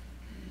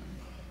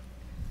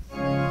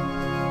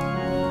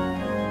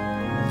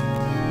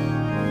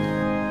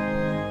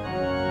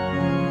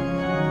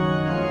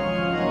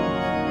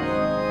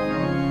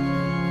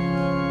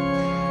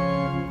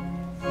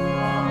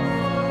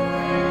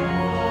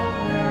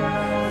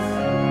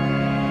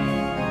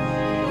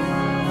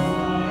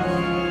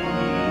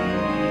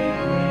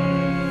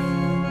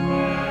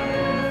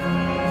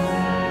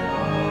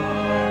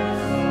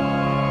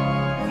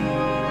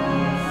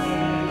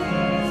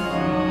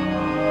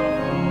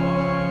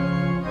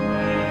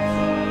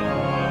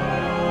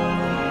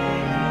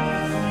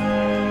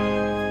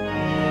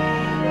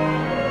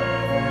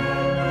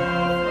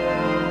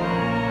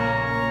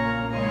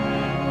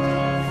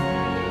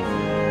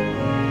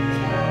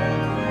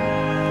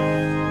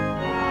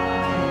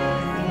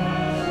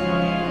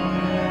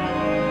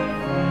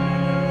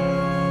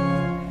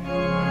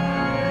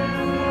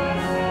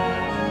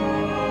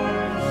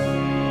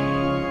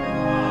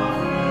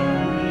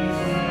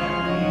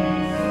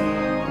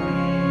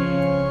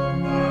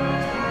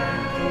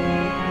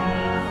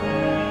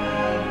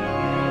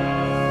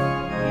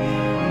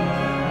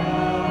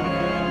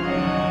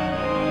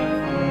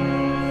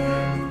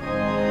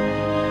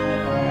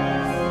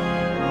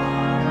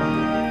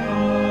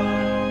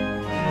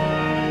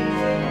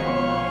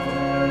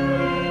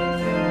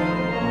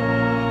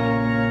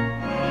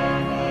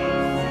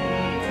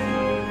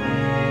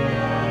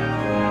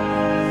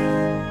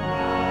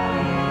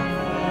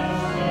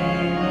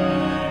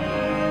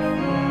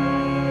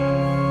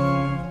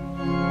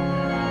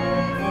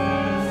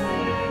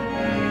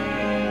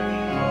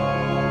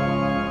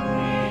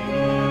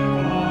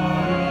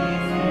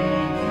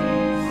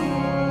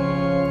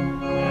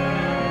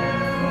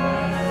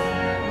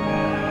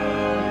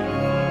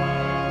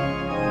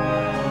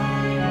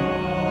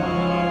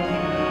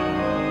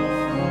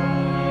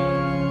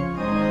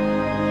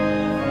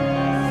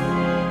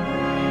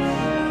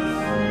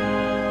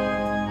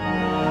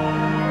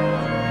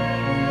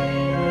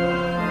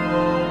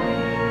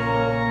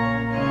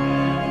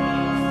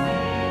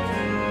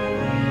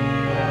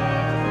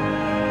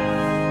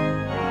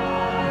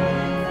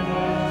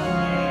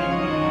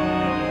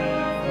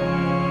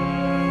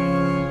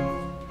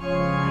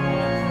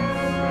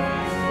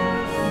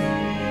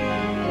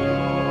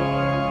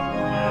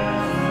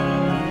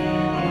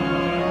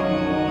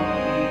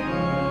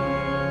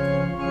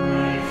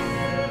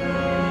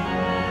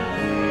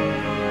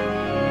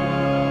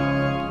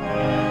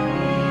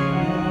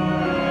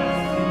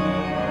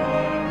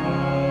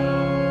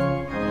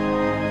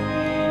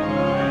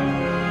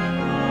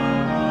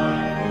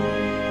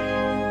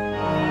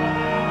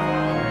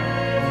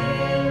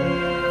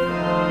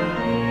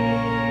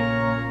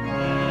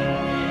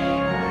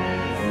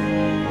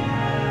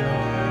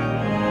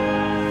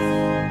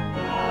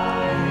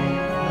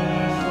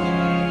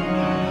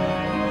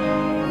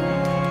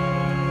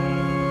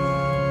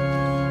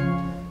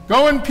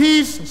 Go in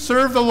peace,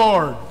 serve the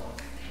Lord.